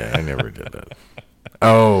spork. Yeah, I never did that.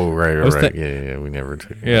 Oh, right. Yeah, we never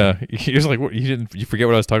took it. Yeah, he was like, what, you forget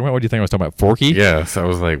what I was talking about? What do you think I was talking about? Forky? Yeah, so I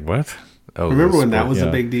was like, what? Oh, remember when that was a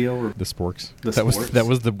big deal? The sporks. That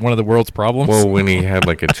was one of the world's problems. Well, when he had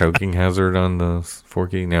like a choking hazard on the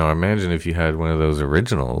Forky. Now, imagine if you had one of those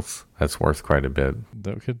originals. That's worth quite a bit.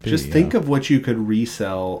 That could be. Just think of what you could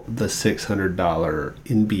resell the $600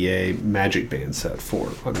 NBA Magic Band set for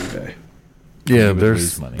on eBay. Yeah, there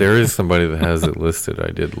is somebody that has it listed.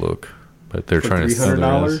 I did look. but they're For trying to sell it.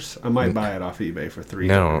 $300, I might buy it off eBay for $300.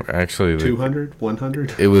 No, actually, 200,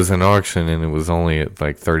 100. it was an auction and it was only at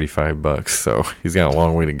like $35. So he's got a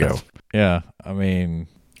long way to go. Yeah, I mean,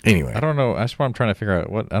 Anyway, I don't know. That's what I'm trying to figure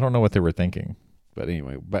out. I don't know what they were thinking, but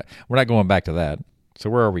anyway, but we're not going back to that. So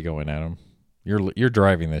where are we going, Adam? You're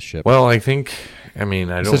driving this ship. well, I think. I mean,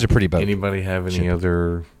 I This don't. is a pretty boat. Anybody have any Ship.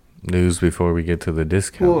 other news before we get to the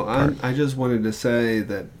discount? Well, part? I just wanted to say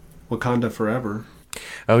that Wakanda Forever.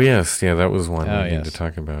 Oh yes, yeah, that was one Oh, we need yes. to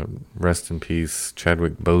talk about. Rest in peace,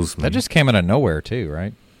 Chadwick Boseman. That just came out of nowhere too,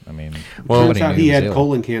 right? I mean, Well, Turns nobody out knew he was had ill.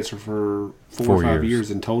 colon cancer for 4 4 or 5 years.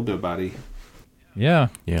 years and told nobody. Yeah,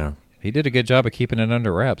 Yeah, he did a good job of keeping it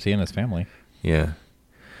under wraps. He and his family. yeah.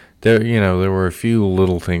 There, there were a few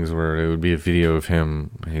little things where it would be a video of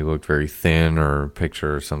him. He looked very thin, or a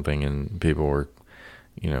picture or something, and people were,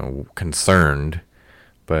 concerned,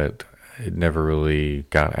 but it never really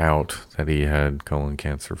got out that he had colon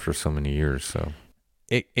cancer for so many years. So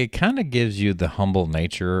It kind of gives you the humble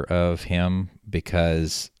nature of him,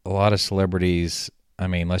 because a lot of celebrities, I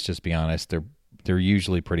mean, let's just be honest, they're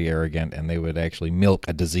usually pretty arrogant, and they would actually milk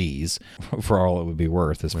a disease for all it would be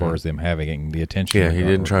worth, as far as them having the attention. yeah, he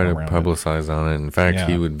didn't try to around it. publicize on it. In fact,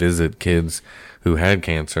 he Yeah. would visit kids who had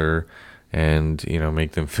cancer and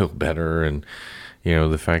make them feel better. And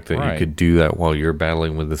the fact that you Right. could do that while you're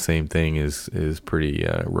battling with the same thing is pretty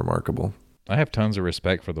remarkable. I have tons of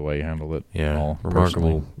respect for the way he handled it. Yeah, all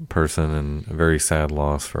remarkable personally. person, and a very sad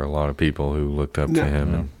loss for a lot of people who looked up No, to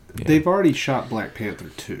him. no. And, yeah. They've already shot Black Panther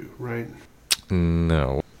 2, right?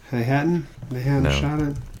 No. They hadn't? They hadn't No. shot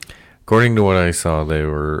it? According to what I saw, they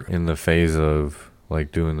were in the phase of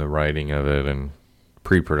like doing the writing of it and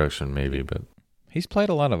pre-production maybe, but He's played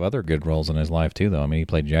a lot of other good roles in his life too, though. I mean, he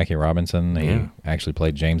played Jackie Robinson. He Yeah. actually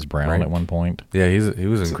played James Brown Right. at one point. yeah, he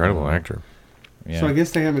was an incredible actor. Yeah. So I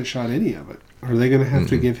guess they haven't shot any of it. Are they going to have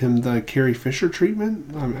to give him the Carrie Fisher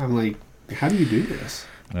treatment? I'm like, how do you do this?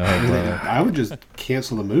 Oh, brother. I would just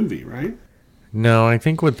cancel the movie, right? No, I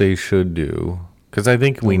think what they should do, because I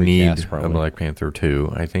think we need recast, a probably. Black Panther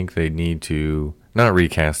 2. I think they need to not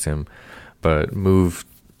recast him, but move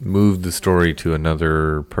the story to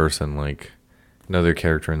another person, like another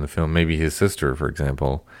character in the film, maybe his sister, for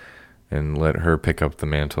example, and let her pick up the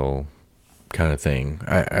mantle, kind of thing.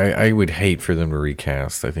 I would hate for them to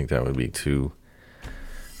recast. I think that would be too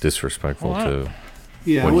disrespectful Well, to.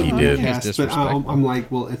 Yeah, What I he wouldn't did. recast, It's but disrespectful. I'm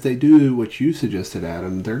like, well, if they do what you suggested,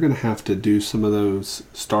 Adam, they're going to have to do some of those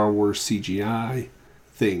Star Wars CGI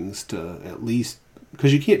things to at least,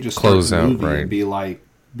 because you can't just start Close the out, movie right. and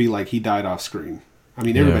be like he died off screen. I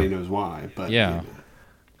mean, Yeah. everybody knows why, but Yeah.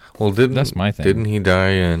 Well, That's my thing. Didn't he die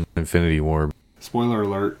in Infinity War? Spoiler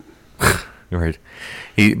alert! Right.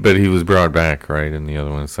 But he was brought back, right, in the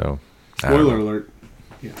other one. So. I don't Spoiler know. alert!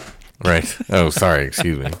 Yeah, Right. Oh, sorry.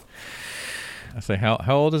 Excuse me. I say, how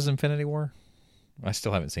old is Infinity War? I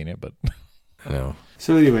still haven't seen it, but No.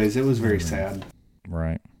 So, anyways, it was very sad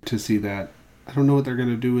right. to see that. I don't know what they're going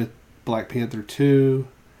to do with Black Panther 2.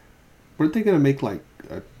 Weren't they going to make like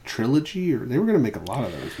a trilogy, or they were going to make a lot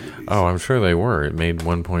of those movies? Oh, I'm sure they were. It made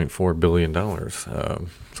 $1.4 billion.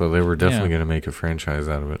 So they were definitely Yeah. going to make a franchise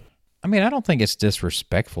out of it. I mean, I don't think it's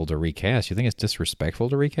disrespectful to recast. You think it's disrespectful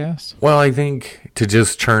to recast? Well, I think to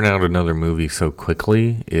just churn out another movie so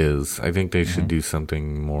quickly I think they should do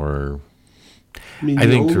something more. I mean, I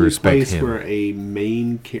the think to only respect place him. where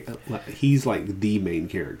a he's like the main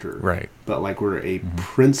character, Right. But like where a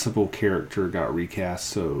principal character got recast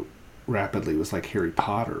so rapidly was like Harry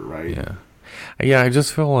Potter, right? Yeah. Yeah, I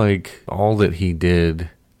just feel like all that he did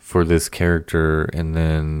for this character, and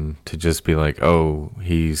then to just be like, oh,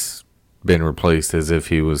 he's been replaced as if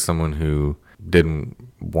he was someone who didn't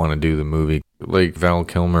want to do the movie. Like Val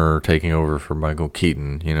Kilmer taking over for Michael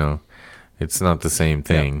Keaton, it's not the same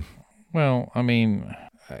thing. Well, I mean,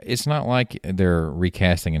 it's not like they're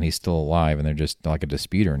recasting and he's still alive and they're just like a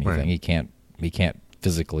dispute or anything. Right. He can't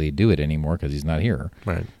physically do it anymore because he's not here.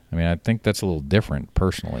 Right. I mean, I think that's a little different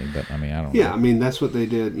personally, but I mean, I don't Yeah, know. I mean that's what they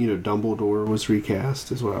did. Dumbledore was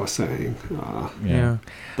recast, is what I was saying. Yeah.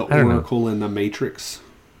 The I don't know. Oracle in the Matrix.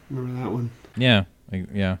 Remember that one? Yeah.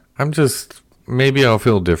 I'm just, maybe I'll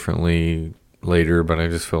feel differently later, but I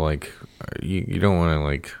just feel like you don't want to,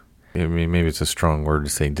 like, I mean, maybe it's a strong word to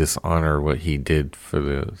say dishonor what he did for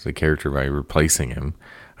the character by replacing him.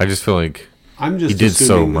 I just feel like I'm just he did assuming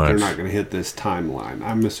so that much. they're not going to hit this timeline.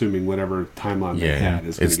 I'm assuming whatever timeline they Yeah, had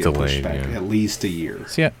is going it's to get delayed, pushed back yeah. at least a year.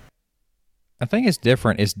 See, I think it's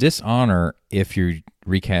different. It's dishonor if you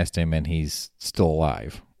recast him and he's still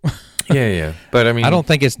alive. yeah. But I mean, I don't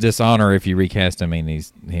think it's dishonor if you recast him and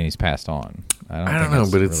he's passed on. I don't think know,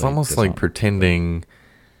 that's but it's really almost like dishonor. pretending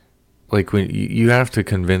like when you have to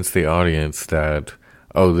convince the audience that,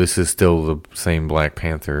 oh, this is still the same Black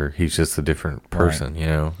Panther. He's just a different person. You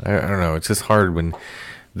know, I don't know. It's just hard when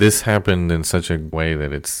this happened in such a way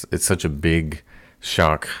that it's such a big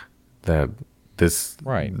shock that this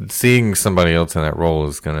seeing somebody else in that role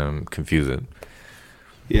is going to confuse it.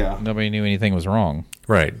 Yeah. Nobody knew anything was wrong.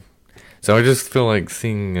 Right. So I just feel like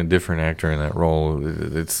seeing a different actor in that role,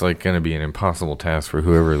 it's like going to be an impossible task for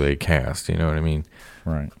whoever they cast. You know what I mean?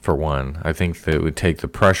 Right. For one, I think that it would take the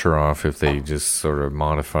pressure off if they just sort of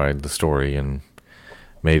modified the story and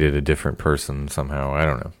made it a different person somehow. I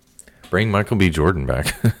don't know. Bring Michael B. Jordan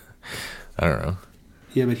back. I don't know.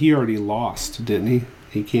 Yeah, but he already lost, didn't he?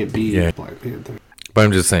 He can't be Black Panther. But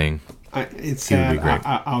I'm just saying. It's sad.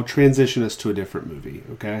 I'll transition us to a different movie,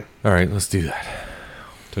 okay? All right, let's do that.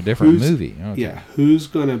 To a different movie. Okay. Yeah, who's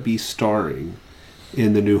going to be starring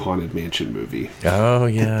in the new Haunted Mansion movie? Oh,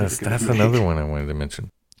 yes. That's another one I wanted to mention.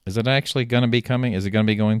 Is it actually going to be coming? Is it going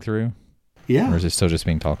to be going through? Yeah. Or is it still just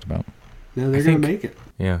being talked about? No, they're going to make it.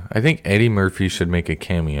 Yeah, I think Eddie Murphy should make a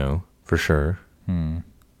cameo, for sure.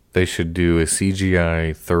 They should do a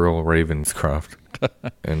CGI Thurl Ravenscroft.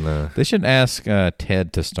 They should ask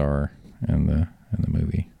Ted to star in the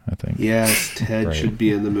movie, I think. Yes, Ted should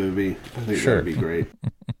be in the movie. I think that would be great.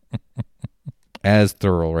 As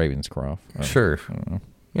Thurl Ravenscroft. Sure.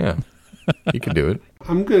 Yeah. You could do it.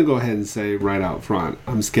 I'm going to go ahead and say right out front,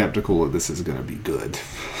 I'm skeptical that this is going to be good.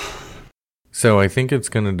 So I think it's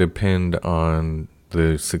going to depend on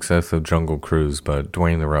the success of Jungle Cruise, but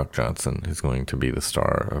Dwayne The Rock Johnson is going to be the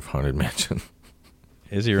star of Haunted Mansion.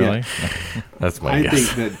 Is he really? Yeah. That's my guess. I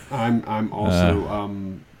think that I'm also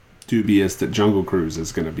dubious that Jungle Cruise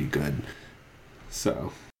is going to be good.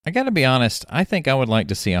 So I got to be honest. I think I would like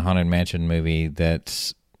to see a Haunted Mansion movie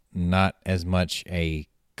that's not as much a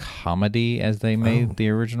comedy as they made the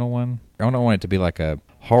original one. I don't want it to be like a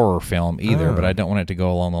horror film either, but I don't want it to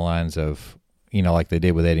go along the lines of, like they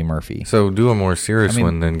did with Eddie Murphy. So do a more serious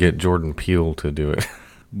one, then get Jordan Peele to do it.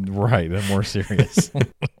 Right, they're more serious.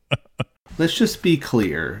 Let's just be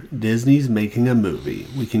clear. Disney's making a movie.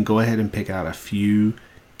 We can go ahead and pick out a few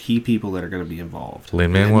key people that are going to be involved.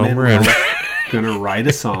 Lin-Manuel Miranda. Going to write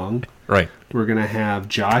a song. Right. We're going to have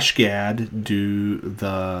Josh Gad do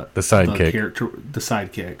the sidekick. The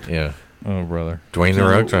sidekick. Yeah. Oh, brother. Dwayne The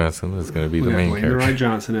Rock Johnson is going to be the main character. Dwayne The Rock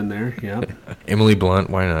Johnson in there, yeah. Emily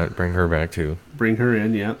Blunt, why not? Bring her back, too. Bring her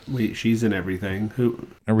in, yep. She's in everything.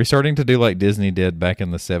 Are we starting to do like Disney did back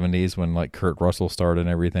in the 70s when like Kurt Russell starred and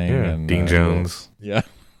everything? Yeah, and Dean Jones. Yeah.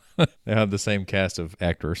 They had the same cast of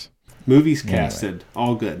actors. Movies casted,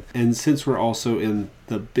 all good. And since we're also in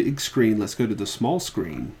the big screen, let's go to the small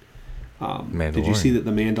screen. Did you see that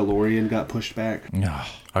The Mandalorian got pushed back? No.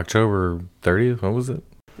 October 30th? What was it?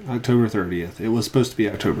 October 30th. It was supposed to be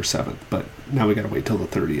October 7th, but now we got to wait till the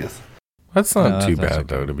 30th. That's not too bad,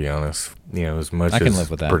 though, to be honest. As much as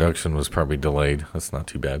production was probably delayed, that's not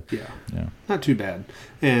too bad. Yeah. Not too bad.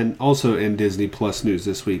 And also in Disney Plus news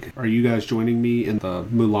this week, are you guys joining me in the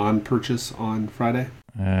Mulan purchase on Friday?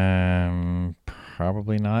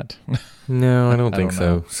 Probably not. No, I don't think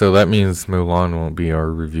so. So that means Mulan won't be our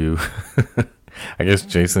review. I guess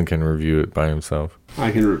Jason can review it by himself.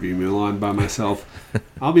 I can review Mulan by myself.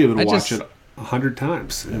 I'll be able to watch it 100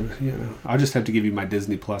 times. I'll just have to give you my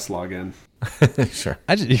Disney Plus login. Sure.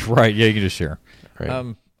 Right. Yeah, you can just share.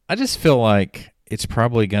 Right. I just feel like it's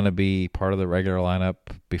probably going to be part of the regular lineup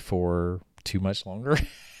before too much longer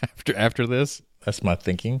after this. That's my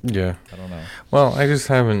thinking. Yeah. I don't know. Well, I just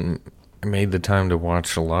haven't made the time to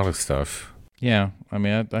watch a lot of stuff. Yeah, I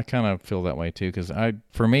mean, I kind of feel that way too, because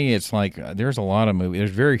for me, it's like there's a lot of movies.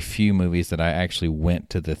 There's very few movies that I actually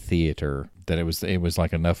went to the theater that it was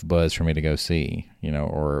like enough buzz for me to go see,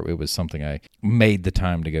 or it was something I made the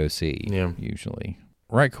time to go see. Yeah. Usually,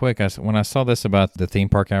 right quick. When I saw this about the theme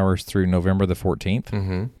park hours through November the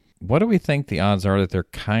 14th, what do we think the odds are that they're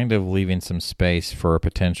kind of leaving some space for a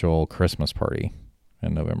potential Christmas party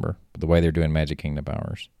in November? The way they're doing Magic Kingdom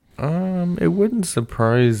hours. It wouldn't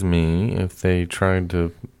surprise me if they tried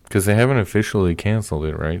to, because they haven't officially canceled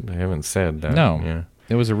it, right? They haven't said that. No. Yeah.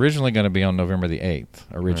 It was originally going to be on November the 8th,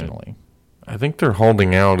 originally. Right. I think they're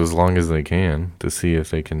holding out as long as they can to see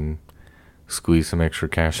if they can squeeze some extra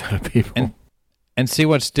cash out of people. And see,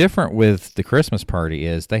 what's different with the Christmas party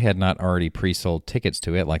is they had not already pre-sold tickets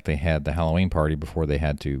to it like they had the Halloween party before they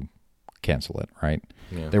had to cancel it, right?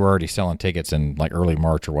 Yeah. They were already selling tickets in like early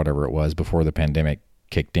March or whatever it was before the pandemic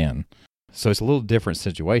kicked in. So it's a little different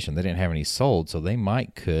situation. They didn't have any sold, so they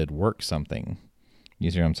could work something,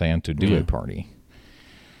 you see what I'm saying, to do a party.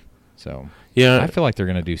 So I feel like they're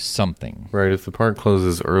going to do something. Right, if the park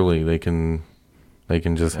closes early, they can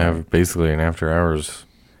just have basically an after hours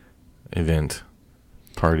event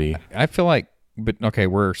party. I feel like, but okay,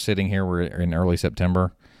 we're sitting here. We're in early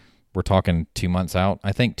September. We're talking 2 months out.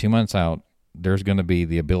 I think 2 months out, there's going to be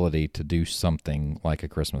the ability to do something like a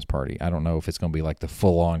Christmas party. I don't know if it's going to be like the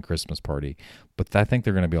full-on Christmas party, but I think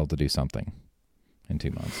they're going to be able to do something in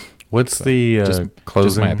 2 months. What's the closing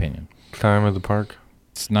just my opinion. time of the park?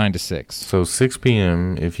 It's 9 to 6. So 6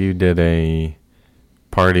 p.m. if you did a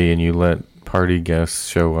party and you let party guests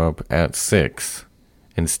show up at 6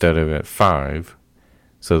 instead of at 5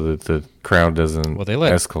 so that the crowd doesn't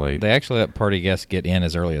escalate. They actually let party guests get in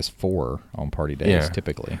as early as 4 on party days,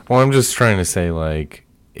 typically. Well, I'm just trying to say, like,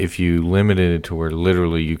 if you limited it to where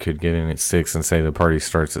literally you could get in at 6 and say the party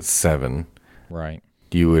starts at 7, right?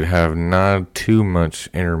 You would have not too much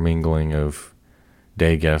intermingling of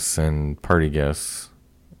day guests and party guests.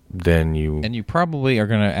 And you probably are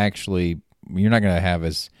going to actually, you're not going to have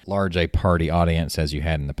as large a party audience as you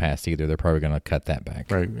had in the past either. They're probably going to cut that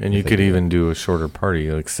back. Right. And you could even do a shorter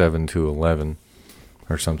party, like 7 to 11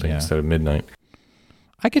 or something instead of midnight.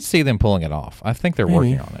 I could see them pulling it off. I think they're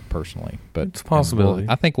working on it personally, but it's a possibility.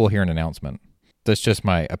 I think we'll hear an announcement. That's just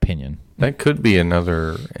my opinion. That could be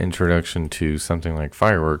another introduction to something like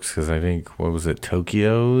fireworks, because I think, what was it,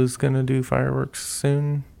 Tokyo is going to do fireworks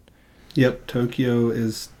soon? Yep, Tokyo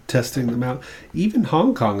is testing them out. Even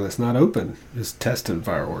Hong Kong, that's not open, is testing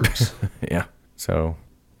fireworks. Yeah, so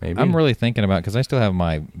maybe. I'm really thinking about, because I still have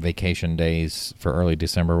my vacation days for early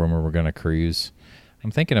December when we were going to cruise. I'm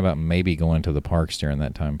thinking about maybe going to the parks during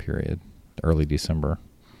that time period, early December,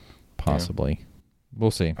 possibly. Yeah.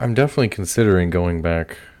 We'll see. I'm definitely considering going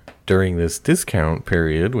back during this discount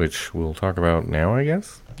period, which we'll talk about now, I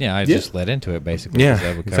guess. Yeah, I just led into it, basically. Yeah,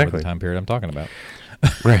 that would cover exactly. the time period I'm talking about.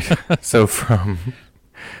 Right. So from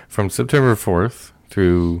September 4th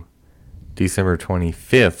through December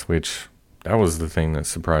 25th, which that was the thing that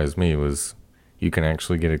surprised me, was you can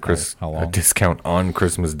actually get a discount on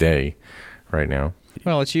Christmas Day right now.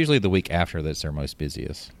 Well, it's usually the week after that's their most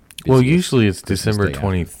busiest. Well, usually it's December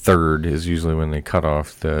 23rd is usually when they cut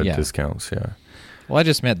off the discounts, Well, I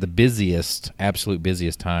just meant the busiest, absolute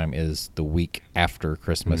busiest time is the week after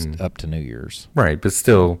Christmas up to New Year's. Right, but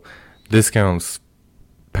still, discounts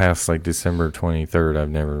past like December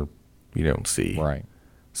 23rd, you don't see. Right.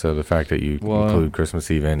 So the fact that you include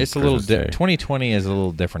Christmas Eve and it's Christmas a little Day. 2020 is a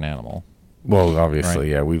little different animal. Well,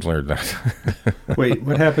 obviously, yeah, we've learned that. Wait,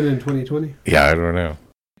 what happened in 2020? Yeah, I don't know.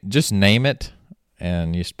 Just name it,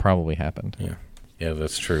 and it's probably happened. Yeah,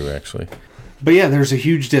 that's true, actually. But yeah, there's a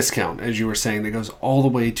huge discount, as you were saying, that goes all the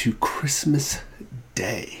way to Christmas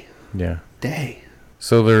Day. Yeah. Day.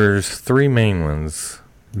 So there's 3 main ones.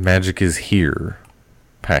 Magic is Here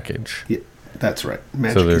package. Yeah, that's right.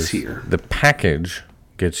 Magic is Here. The package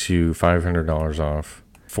gets you $500 off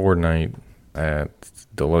 4-night at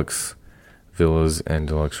Deluxe Villas and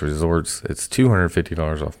Deluxe Resorts. It's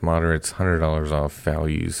 $250 off moderates, $100 off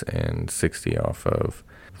values, and $60 off of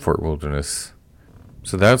Fort Wilderness.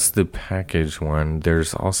 So that's the package one.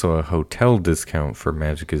 There's also a hotel discount for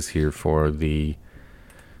Magic is Here for the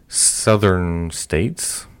southern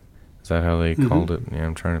states. Is that how they called it? Yeah,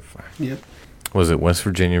 I'm trying to find. Yep. Was it West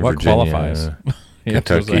Virginia, what Virginia, qualifies?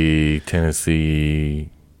 Kentucky, Tennessee,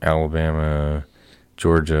 Alabama,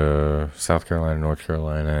 Georgia, South Carolina, North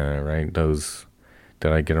Carolina, right? Those,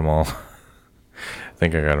 did I get them all? I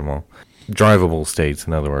think I got them all. Drivable states,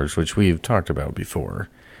 in other words, which we've talked about before.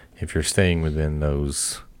 If you're staying within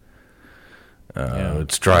those,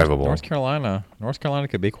 it's drivable. North Carolina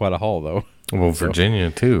could be quite a haul, though. Well,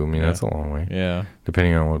 Virginia, too. I mean, that's a long way. Yeah.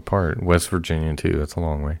 Depending on what part. West Virginia, too. That's a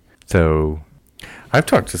long way. So I've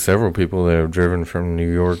talked to several people that have driven from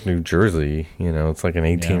New York, New Jersey. You know, it's like an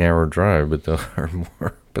 18-hour drive, but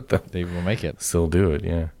they will make it. Still do it,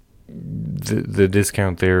 yeah. The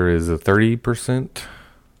discount there is a 30%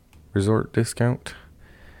 resort discount.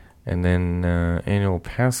 And then annual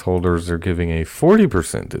pass holders are giving a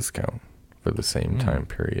 40% discount for the same time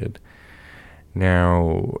period.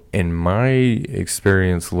 Now, in my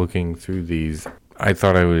experience looking through these, I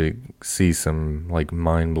thought I would see some like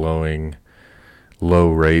mind-blowing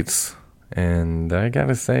low rates. And I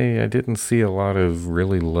gotta say, I didn't see a lot of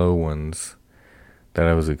really low ones that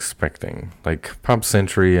I was expecting. Like Pop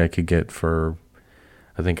Century I could get for,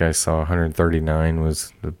 I think I saw 139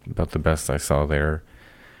 was about the best I saw there.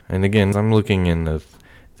 And again, I'm looking in the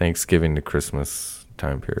Thanksgiving to Christmas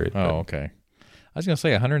time period. Oh, okay. I was going to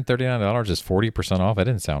say $139 is 40% off. That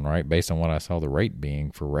didn't sound right based on what I saw the rate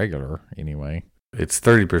being for regular anyway. It's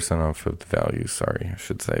 30% off of the value. Sorry, I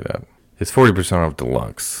should say that. It's 40% off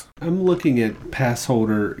deluxe. I'm looking at pass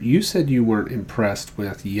holder. You said you weren't impressed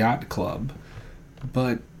with Yacht Club.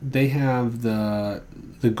 but they have the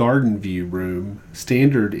Garden View room.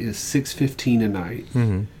 Standard is $615 a night.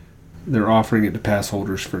 Mm-hmm. They're offering it to pass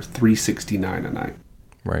holders for $369 a night.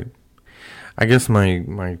 Right. I guess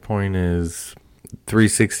my point is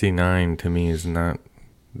 $369 to me is not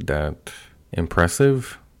that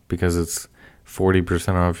impressive because it's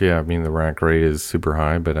 40% off. Yeah, I mean the rack rate is super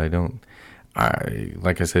high, but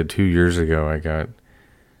like I said 2 years ago I got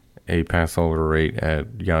a pass holder rate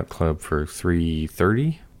at Yacht Club for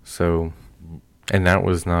 $330. So, and that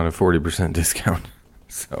was not a 40% discount.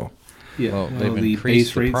 So, Yeah, Well, they've the increased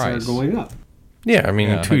base the rates price. are going up. yeah, I mean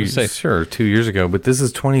Yeah, 2 like you say. sure 2 years ago, but this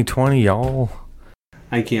is 2020, y'all.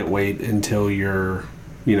 I can't wait until you're,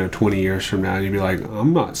 20 years from now, you'd be like,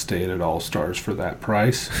 I'm not staying at All Stars for that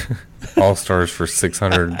price. All Stars for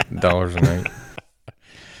 $600 a night.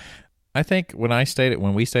 I think when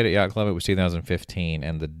we stayed at Yacht Club, it was 2015,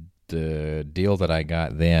 and the deal that I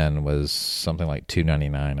got then was something like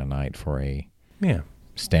 $299 a night for a Yeah,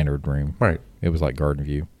 standard room. right. It was like Garden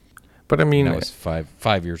View. But I mean, And that was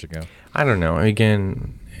five years ago. I don't know.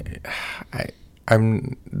 Again,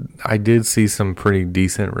 I did see some pretty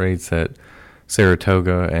decent rates at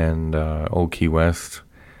Saratoga and Old Key West,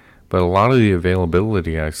 but a lot of the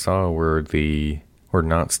availability I saw were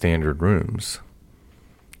not standard rooms.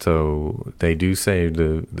 So they do say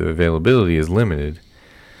the availability is limited.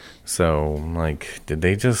 So like, did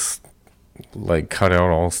they just like cut out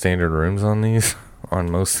all standard rooms on these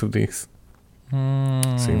on most of these?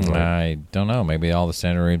 Seems like I don't know. Maybe all the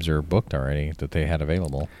standard rooms are booked already that they had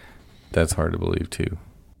available. that's hard to believe too.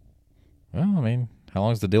 Well, I mean, how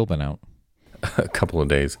long's the deal been out? A couple of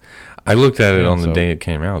days. I looked at it Yeah, on the so day it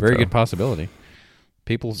came out. Very though. good possibility.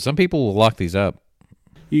 Some people will lock these up.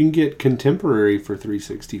 You can get Contemporary for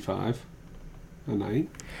 $365 a night.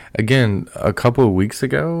 Again, a couple of weeks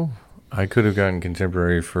ago, I could have gotten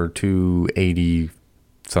Contemporary for $280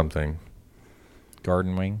 something.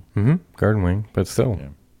 Garden Wing. Mm-hmm. Garden Wing, but still. Yeah.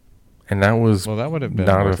 And that was Well, that would have been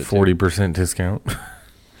not a worth it, too. 40% discount.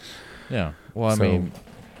 Yeah. Well, I So- mean,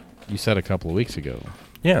 you said a couple of weeks ago.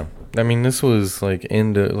 Yeah. I mean, this was like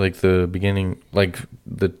the beginning, like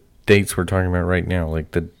the dates we're talking about right now,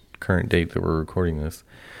 like the current date that we're recording this.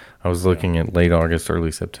 I was looking at late August,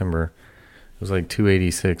 early September. It was like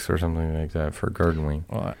 $286 or something like that for Garden Wing.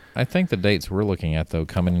 Well, I think the dates we're looking at, though,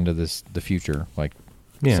 coming into the future, like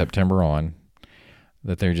Yeah. September on,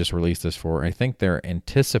 that they just released this for, I think they're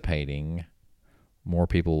anticipating more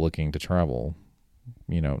people looking to travel,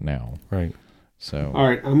 now. Right. So All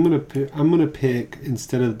right, I'm gonna pick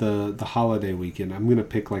instead of the holiday weekend. I'm gonna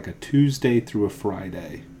pick like a Tuesday through a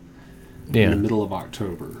Friday in the Yeah. middle of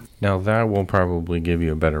October. Now that will probably give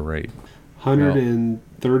you a better rate.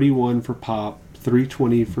 131 for Pop,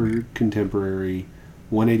 320 for Contemporary,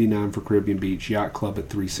 189 for Caribbean Beach Yacht Club at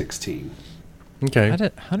 316. Okay.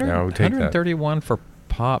 100, Yeah, I would take that. 131 for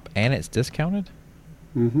Pop, and it's discounted?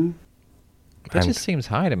 Mm-hmm. That I'm- just seems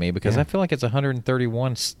high to me because Yeah. I feel like it's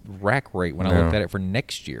 131 rack rate when I No. looked at it for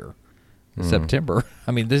next year, September.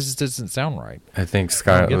 I mean, this doesn't sound right. I think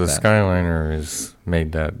don't get the that. Skyliner has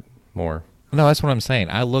made that more. No, that's what I'm saying.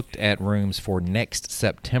 I looked at rooms for next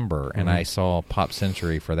September, and I saw Pop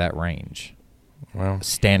Century for that range. Well,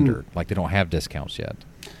 Standard. Like, they don't have discounts yet.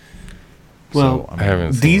 Well, So, I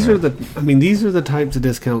haven't seen These that. these are the types of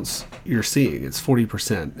discounts you're seeing. It's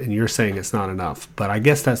 40%, and you're saying it's not enough. But I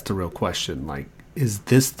guess that's the real question. Like, is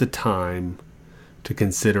this the time to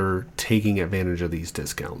consider taking advantage of these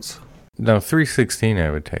discounts? No, 316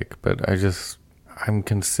 I would take, but I'm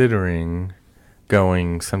considering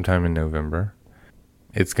going sometime in November.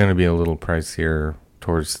 It's going to be a little pricier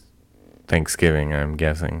towards Thanksgiving, I'm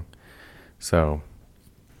guessing. So,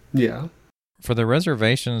 Yeah. For the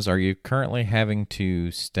reservations, are you currently having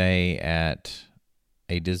to stay at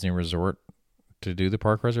a Disney resort to do the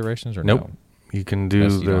park reservations, or nope. no? You can do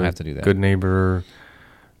Yes, the you don't have to do that. Good Neighbor,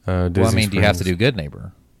 Disney Well, I mean, do you have to Springs. do Good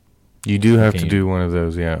Neighbor? You do have Can to you- do one of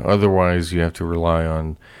those, yeah. Otherwise, you have to rely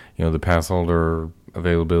on, the pass holder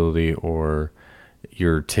availability or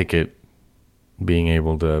your ticket being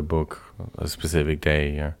able to book a specific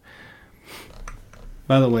day. Yeah.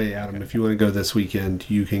 By the way, Adam, if you want to go this weekend,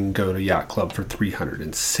 you can go to Yacht Club for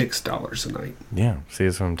 $306 a night. Yeah. See,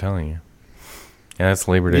 that's what I'm telling you. Yeah, that's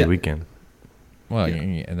Labor Day Yeah. weekend. Well, Yeah.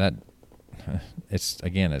 and that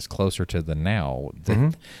it's closer to the now.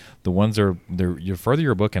 Mhm. The ones the further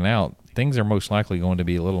you're booking out, things are most likely going to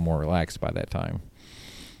be a little more relaxed by that time.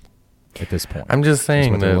 At this point, I'm just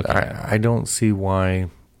saying what they're that looking at. I don't see why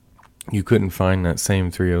you couldn't find that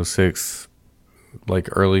same 306 like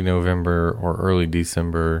early November or early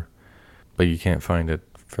December, but you can't find it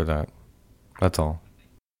for that. That's all.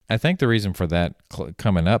 I think the reason for that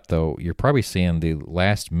coming up, though, you're probably seeing the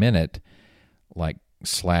last minute like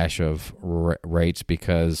slash of rates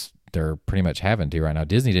because they're pretty much having to right now.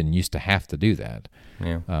 Disney didn't used to have to do that.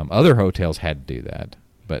 Yeah. Other hotels had to do that,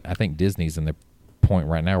 but I think Disney's in the point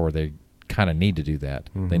right now where they kind of need to do that.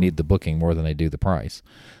 Mm-hmm. They need the booking more than they do the price,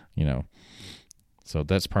 you know. So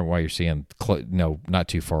that's probably why you're seeing, not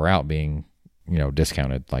too far out being,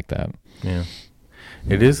 discounted like that. Yeah.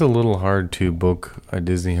 It is a little hard to book a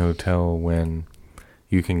Disney hotel when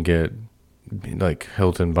you can get like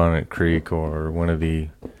Hilton Bonnet Creek or one of the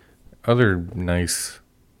other nice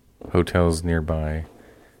hotels nearby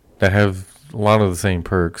that have a lot of the same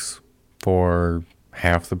perks for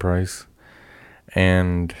half the price.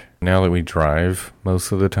 And now that we drive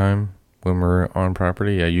most of the time when we're on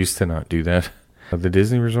property, I used to not do that. The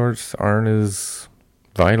Disney resorts aren't as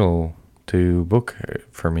vital to book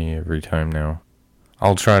for me every time now.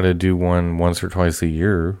 I'll try to do one once or twice a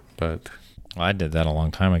year, but... Well, I did that a long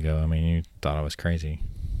time ago. I mean, you thought I was crazy.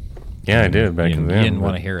 Yeah, I did back then. You didn't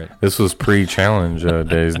want to hear it. This was pre-challenge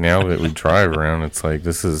days. Now that we drive around, it's like,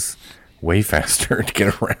 this is way faster to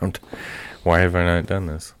get around. Why have I not done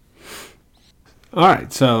this? All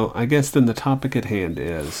right, so I guess then the topic at hand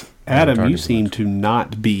is, Adam, you seem to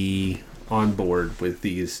not be on board with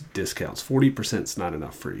these discounts. 40% is not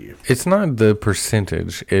enough for you. It's not the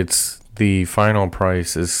percentage. It's the final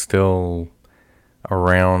price is still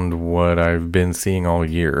around what I've been seeing all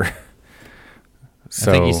year.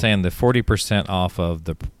 So, I think he's saying the 40% off of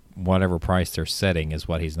the whatever price they're setting is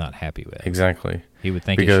what he's not happy with. Exactly. He would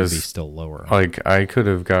think it should be still lower. Like, I could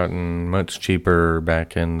have gotten much cheaper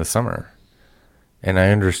back in the summer. And I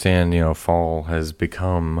understand, fall has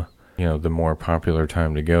become, the more popular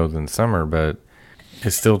time to go than summer, but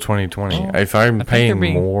it's still 2020. Well, if I'm paying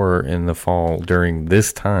more in the fall during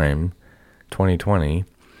this time, 2020,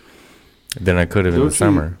 than I could have in the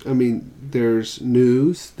summer. There's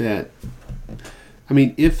news that,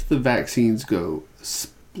 if the vaccines go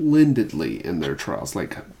splendidly in their trials,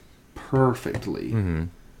 like perfectly,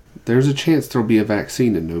 there's a chance there'll be a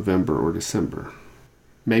vaccine in November or December.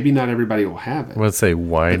 Maybe not everybody will have it. Let's say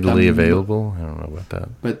widely available. I don't know about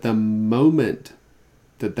that. But the moment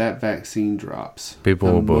that vaccine drops,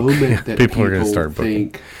 people will book. That people are going to start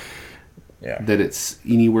booking. Think that it's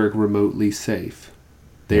anywhere remotely safe,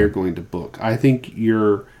 they're going to book. I think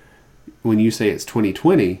when you say it's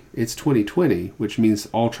 2020, it's 2020, which means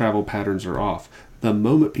all travel patterns are off. The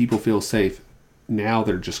moment people feel safe, now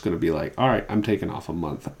they're just going to be like, all right, I'm taking off a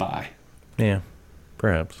month. Bye. Yeah,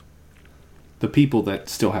 perhaps. The people that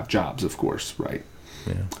still have jobs, of course, right?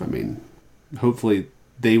 Yeah. Hopefully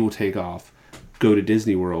they will take off, go to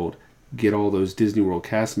Disney World, get all those Disney World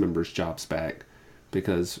cast members' jobs back,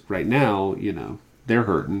 because right now, they're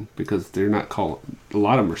hurting because they're not calling. A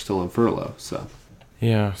lot of them are still on furlough. So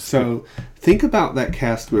yeah. So think about that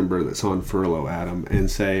cast member that's on furlough, Adam, and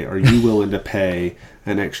say, are you willing to pay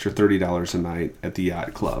an extra $30 a night at the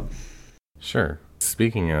yacht club? Sure.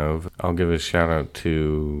 Speaking of, I'll give a shout out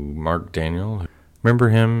to Mark Daniel. Remember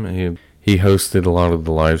him? He hosted a lot of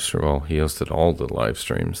the live stream. Well, he hosted all the live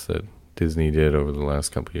streams that Disney did over the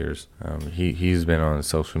last couple of years. He's been on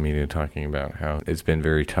social media talking about how it's been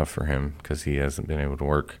very tough for him because he hasn't been able to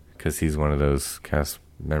work because he's one of those cast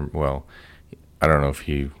members. Well, I don't know if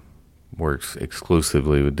he works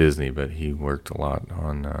exclusively with Disney, but he worked a lot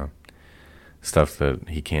on stuff that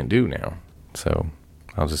he can't do now. So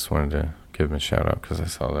I just wanted to give him a shout out because I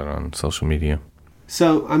saw that on social media.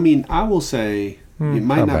 So, I will say it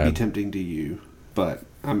might not be bad. tempting to you, but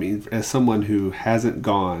as someone who hasn't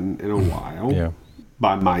gone in a while,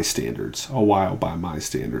 by my standards,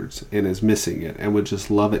 and is missing it and would just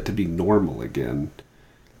love it to be normal again,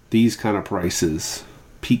 these kind of prices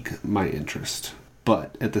pique my interest.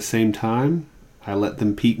 But at the same time, I let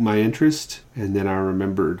them pique my interest, and then I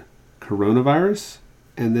remembered coronavirus,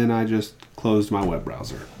 and then I just closed my web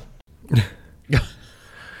browser.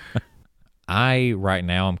 Right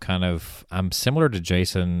now I'm similar to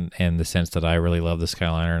Jason in the sense that I really love the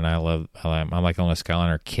Skyliner, and I'm like on a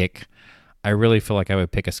Skyliner kick. I really feel like I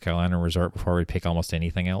would pick a Skyliner resort before I would pick almost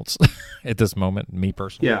anything else at this moment, me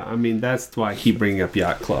personally. Yeah, that's why I keep bringing up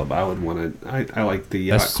Yacht Club. I would want to. I like the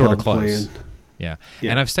Yacht That's Club sort of close. plan. Yeah,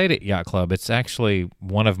 and I've stayed at Yacht Club. It's actually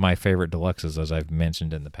one of my favorite deluxes, as I've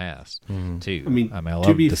mentioned in the past, too. I love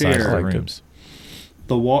to be the size of fair, the rooms.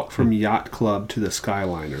 The walk from Yacht Club to the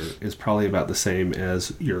Skyliner is probably about the same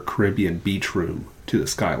as your Caribbean beach room to the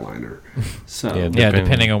Skyliner. So yeah,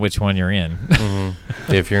 depending on which one you're in.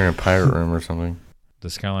 If you're in a pirate room or something. The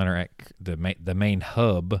Skyliner, the main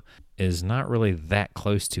hub, is not really that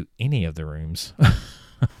close to any of the rooms.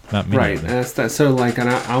 Not many. Right. Of them. That's that. So, like, and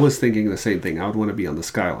I was thinking the same thing. I would want to be on the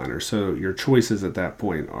Skyliner. So your choices at that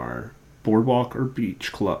point are Boardwalk or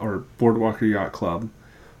Beach Club, or Boardwalk or Yacht Club,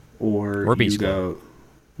 or Beach you go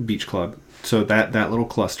Beach Club. So that little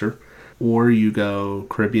cluster, or you go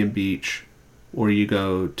Caribbean Beach, or you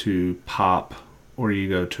go to Pop, or you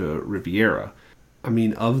go to Riviera. I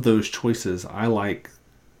mean, of those choices, I'm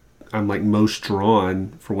like most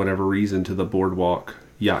drawn for whatever reason to the Boardwalk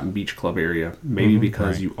Yacht and Beach Club area. Maybe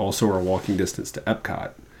because right. you also are walking distance to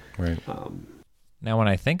Epcot. Right. Now, when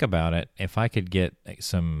I think about it, if I could get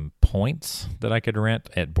some points that I could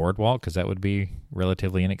rent at Boardwalk, because that would be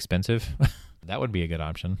relatively inexpensive, that would be a good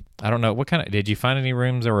option. I don't know. Did you find any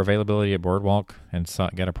rooms that were availability at Boardwalk and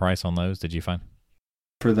get a price on those? Did you find?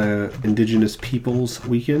 For the Indigenous Peoples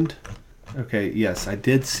Weekend? Okay, yes, I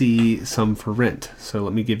did see some for rent. So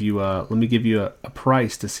let me give you a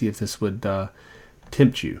price to see if this would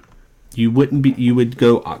tempt you. You would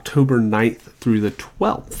go October 9th through the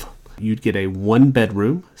 12th. You'd get a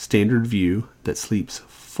 1-bedroom standard view that sleeps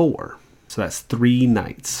 4. So that's 3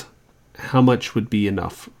 nights. How much would be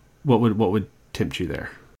enough? What would tempt you there?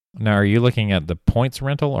 Now, are you looking at the points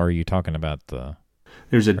rental, or are you talking about the...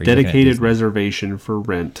 There's a dedicated reservation for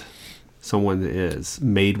rent. Someone is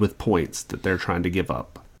made with points that they're trying to give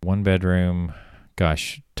up. 1-bedroom,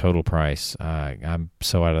 gosh, total price. I'm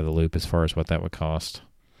so out of the loop as far as what that would cost.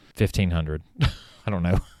 $1,500. I don't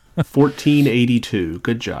know. $1,482.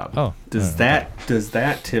 Good job. Oh, does that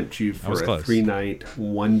tempt you for a close. 3-night,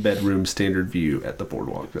 1-bedroom standard view at the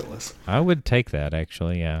Boardwalk Villas? I would take that,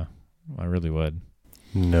 actually. Yeah, I really would.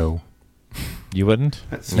 No. You wouldn't?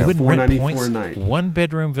 That's You wouldn't rent $494 points? a night.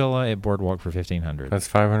 1-bedroom villa at Boardwalk for $1,500. That's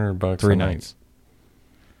 $500 3 a night. nights.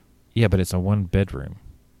 Yeah, but it's a 1-bedroom.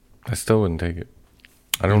 I still wouldn't take it.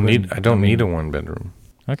 I don't need a 1-bedroom.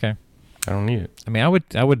 Okay. I don't need it. I mean, I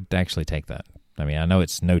would actually take that. I mean, I know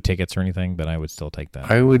it's no tickets or anything, but I would still take that.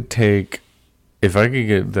 I would take, if I could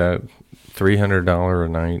get that $300 a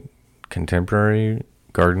night contemporary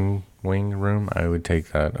garden wing room, I would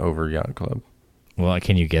take that over Yacht Club. Well,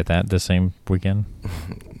 can you get that the same weekend?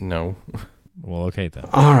 No. Well, okay then.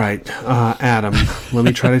 All right, Adam, let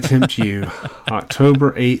me try to tempt you.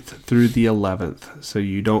 October 8th through the 11th, so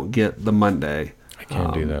you don't get the Monday. I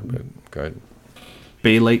can't do that, but go ahead.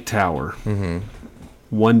 Bay Lake Tower, Mm-hmm.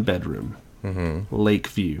 1-bedroom, Mm-hmm.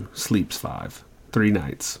 Lakeview, sleeps 5, 3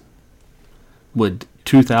 nights. Would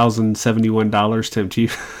 $2,071 tempt you?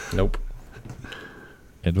 Nope.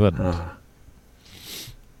 It wouldn't.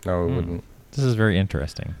 No, it wouldn't. This is very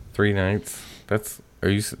interesting. 3 nights? Did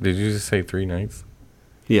you just say 3 nights?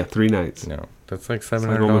 Yeah, 3 nights. No. That's like It's $700.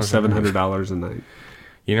 like almost $700 a night.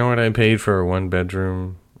 You know what I paid for a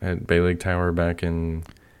 1-bedroom at Bay Lake Tower back in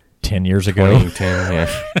 10 years ago. 2010?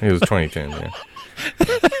 Yeah. It was 2010, yeah.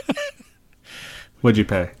 What'd you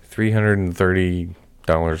pay?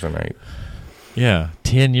 $330 a night. Yeah,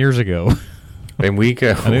 10 years ago. And we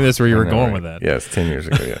go. I think that's where you were know, going right? with that. Yes, 10 years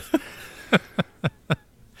ago, yes.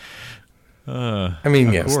 I mean,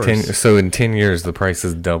 of yes. course. So in 10 years, the price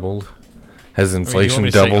has doubled. Has inflation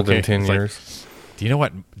me to say, doubled okay, in 10 it's like, years? Do you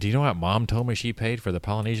know what Mom told me she paid for the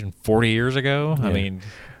Polynesian 40 years ago? I Yeah. mean,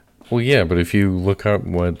 Well, yeah, but if you look up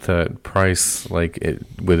what that price,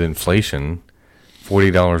 with inflation,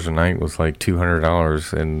 $40 a night was like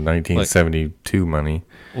 $200 in 1972 money.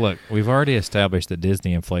 look, we've already established that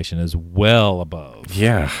Disney inflation is well above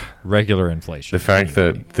Yeah. regular inflation. The fact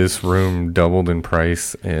that this room doubled in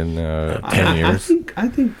price in 10 years. I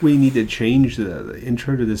think we need to change the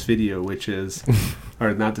intro to this video, which is,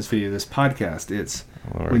 or not this video, this podcast. It's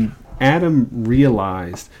Lord. when Adam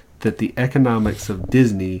realized that the economics of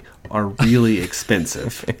Disney are really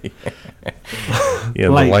expensive. Yeah,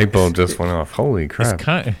 Like- the light bulb just went off. Holy crap.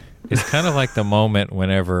 It's kind of like the moment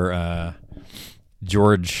whenever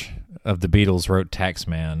George of the Beatles wrote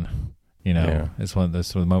Taxman. You know, Yeah. it's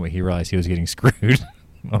the moment he realized he was getting screwed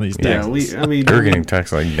on these Yeah, taxes. They're getting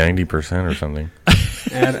taxed like 90% or something.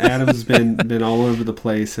 Adam's been all over the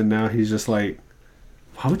place, and now he's just like,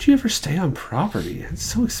 why would you ever stay on property? It's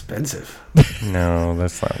so expensive. No,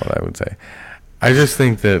 that's not what I would say. I just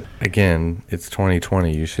think that, again, it's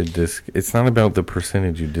 2020. You should it's not about the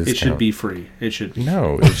percentage you discount. It should be free. It should be.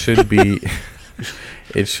 No, it should be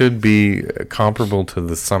it should be comparable to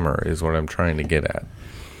the summer is what I'm trying to get at.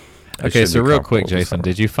 It Okay, should so be real comparable quick, to Jason, summer.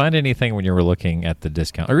 did you find anything when you were looking at the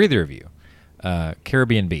discount, or either of you,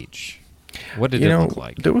 Caribbean Beach? What did it look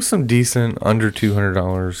like? There was some decent under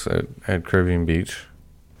 $200 at Caribbean Beach.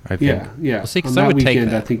 I think Yeah. Well, see, 'cause On I that would take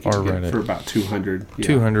weekend, that. I think you Or could Reddit. get for about 200. Yeah,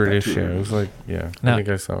 200-ish. about Yeah, 200. it was like Now- I think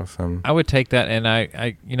I saw some. I would take that, and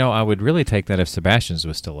I would really take that if Sebastian's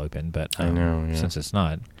was still open, but I know, yeah. since it's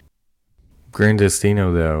not.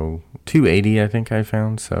 Grandestino, though, 280 I think I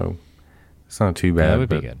found, so it's not too bad. That would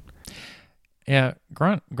be good. Yeah,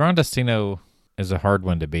 Grandestino is a hard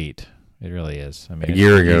one to beat. It really is. I mean, a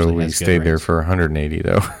year ago we stayed there for 180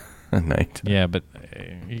 though a night. Yeah, but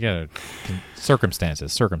you gotta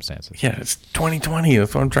circumstances. Yeah, it's 2020.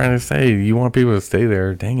 That's what I'm trying to say. You want people to stay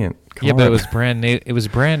there? Dang it! Come on. But it was brand new. It was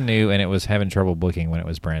brand new, and it was having trouble booking when it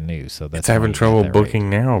was brand new. So that's it's having trouble booking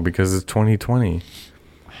now because it's 2020.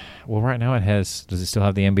 Well, right now it has. Does it still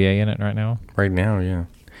have the NBA in it right now? Right now, yeah.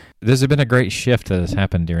 There's been a great shift that has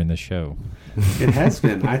happened during the show. It has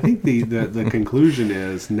been. I think the conclusion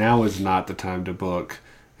is now is not the time to book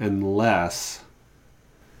unless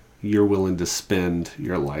you're willing to spend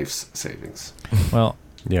your life's savings. Well,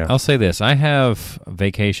 yeah. I'll say this. I have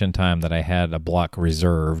vacation time that I had a block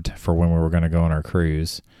reserved for when we were going to go on our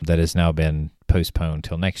cruise that has now been postponed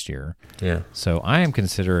till next year. Yeah. So I am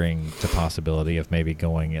considering the possibility of maybe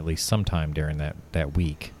going at least sometime during that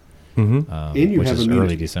week. Mm-hmm. And you which have is immunity.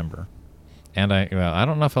 early December. And I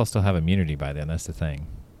don't know if I'll still have immunity by then. That's the thing.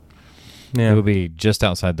 Yeah. It will be just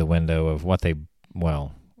outside the window of what they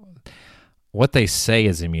say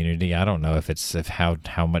is immunity. I don't know if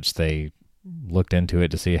how much they looked into it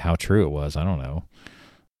to see how true it was. I don't know.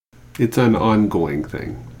 It's an ongoing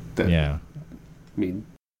thing. Yeah. I mean,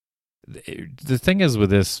 the thing is with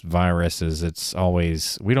this virus is it's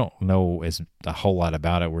always, we don't know a whole lot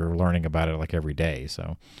about it. We're learning about it like every day.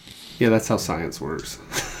 So yeah, that's how science works.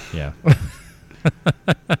 yeah.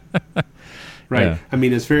 Right. Yeah. I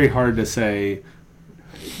mean, it's very hard to say,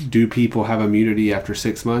 do people have immunity after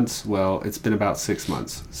 6 months? Well, it's been about 6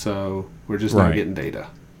 months. So we're just not getting data.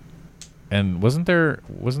 And wasn't there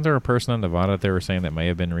a person in Nevada that they were saying that may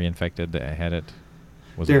have been reinfected that had it?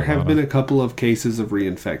 There have been a couple of cases of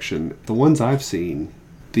reinfection. The ones I've seen,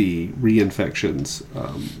 the reinfections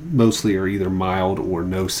mostly are either mild or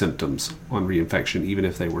no symptoms on reinfection, even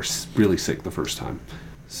if they were really sick the first time.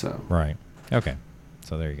 So right. Okay.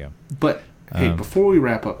 So there you go. But hey, before we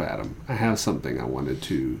wrap up, Adam, I have something I wanted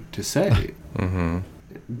to say. Mm-hmm.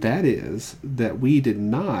 That is that we did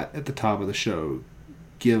not at the top of the show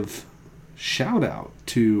give shout out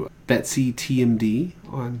to Betsy TMD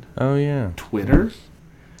on Twitter,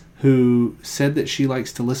 who said that she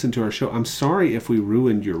likes to listen to our show. I'm sorry if we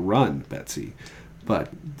ruined your run, Betsy, but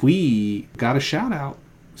we got a shout out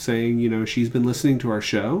saying, she's been listening to our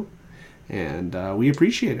show, and we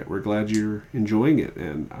appreciate it. We're glad you're enjoying it,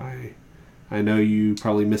 and I know you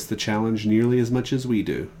probably missed the challenge nearly as much as we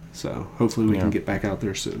do. So hopefully we can get back out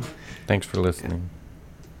there soon. Thanks for listening.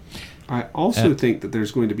 I also think that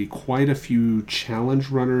there's going to be quite a few challenge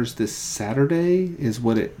runners this Saturday is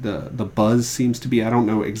what the buzz seems to be. I don't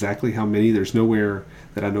know exactly how many. There's nowhere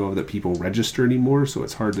that I know of that people register anymore, so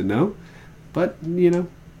it's hard to know. But,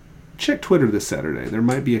 check Twitter this Saturday. There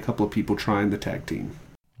might be a couple of people trying the tag team.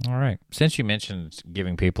 All right. Since you mentioned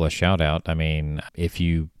giving people a shout out, I mean, if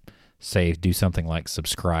you say do something like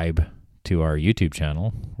subscribe to our YouTube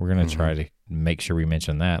channel, we're going to try to make sure we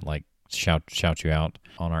mention that, like shout you out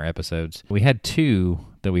on our episodes. We had 2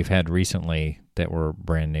 that we've had recently that were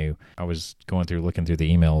brand new. I was looking through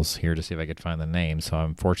the emails here to see if I could find the name. So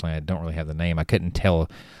unfortunately, I don't really have the name. I couldn't tell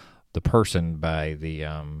the person by the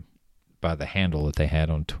handle that they had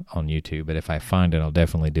on YouTube. But if I find it, I'll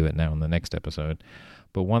definitely do it now in the next episode.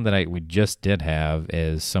 But one that we just did have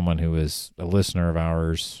is someone who is a listener of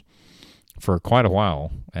ours for quite a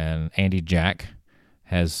while, and Andy Jack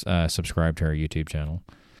has subscribed to our YouTube channel.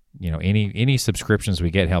 Any subscriptions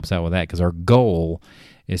we get helps out with that, because our goal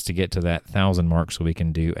is to get to that 1,000 mark so we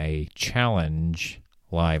can do a challenge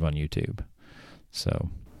live on YouTube. So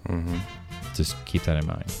just keep that in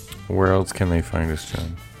mind. Where else can they find us,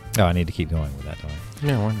 John? Oh, I need to keep going with that, don't I?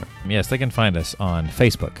 Yeah, why not? Yes, they can find us on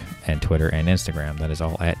Facebook and Twitter and Instagram. That is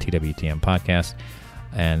all at TWTM Podcast.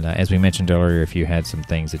 And as we mentioned earlier, if you had some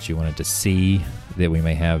things that you wanted to see that we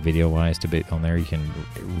may have video-wise to be on there, you can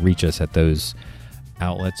reach us at those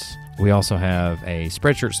outlets. We also have a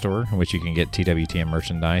Spreadshirt store in which you can get TWTM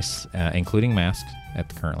merchandise, including masks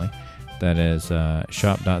currently. That is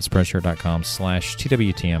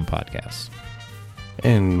shop.spreadshirt.com/TWTM podcast.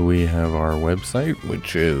 And we have our website,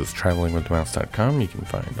 which is travelingwiththemouse.com. You can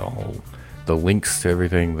find all the links to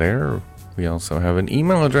everything there. We also have an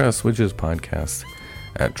email address, which is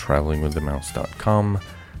podcast@travelingwiththemouse.com.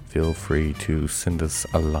 Feel free to send us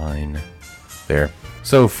a line there.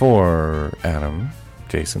 So for Adam,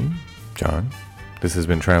 Jason, John, this has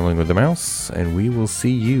been Traveling with the Mouse, and we will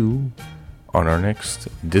see you on our next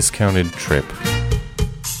discounted trip.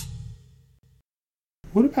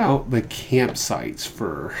 What about the campsites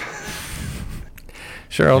for...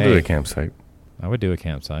 Sure, I'll do a campsite. I would do a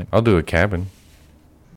campsite. I'll do a cabin.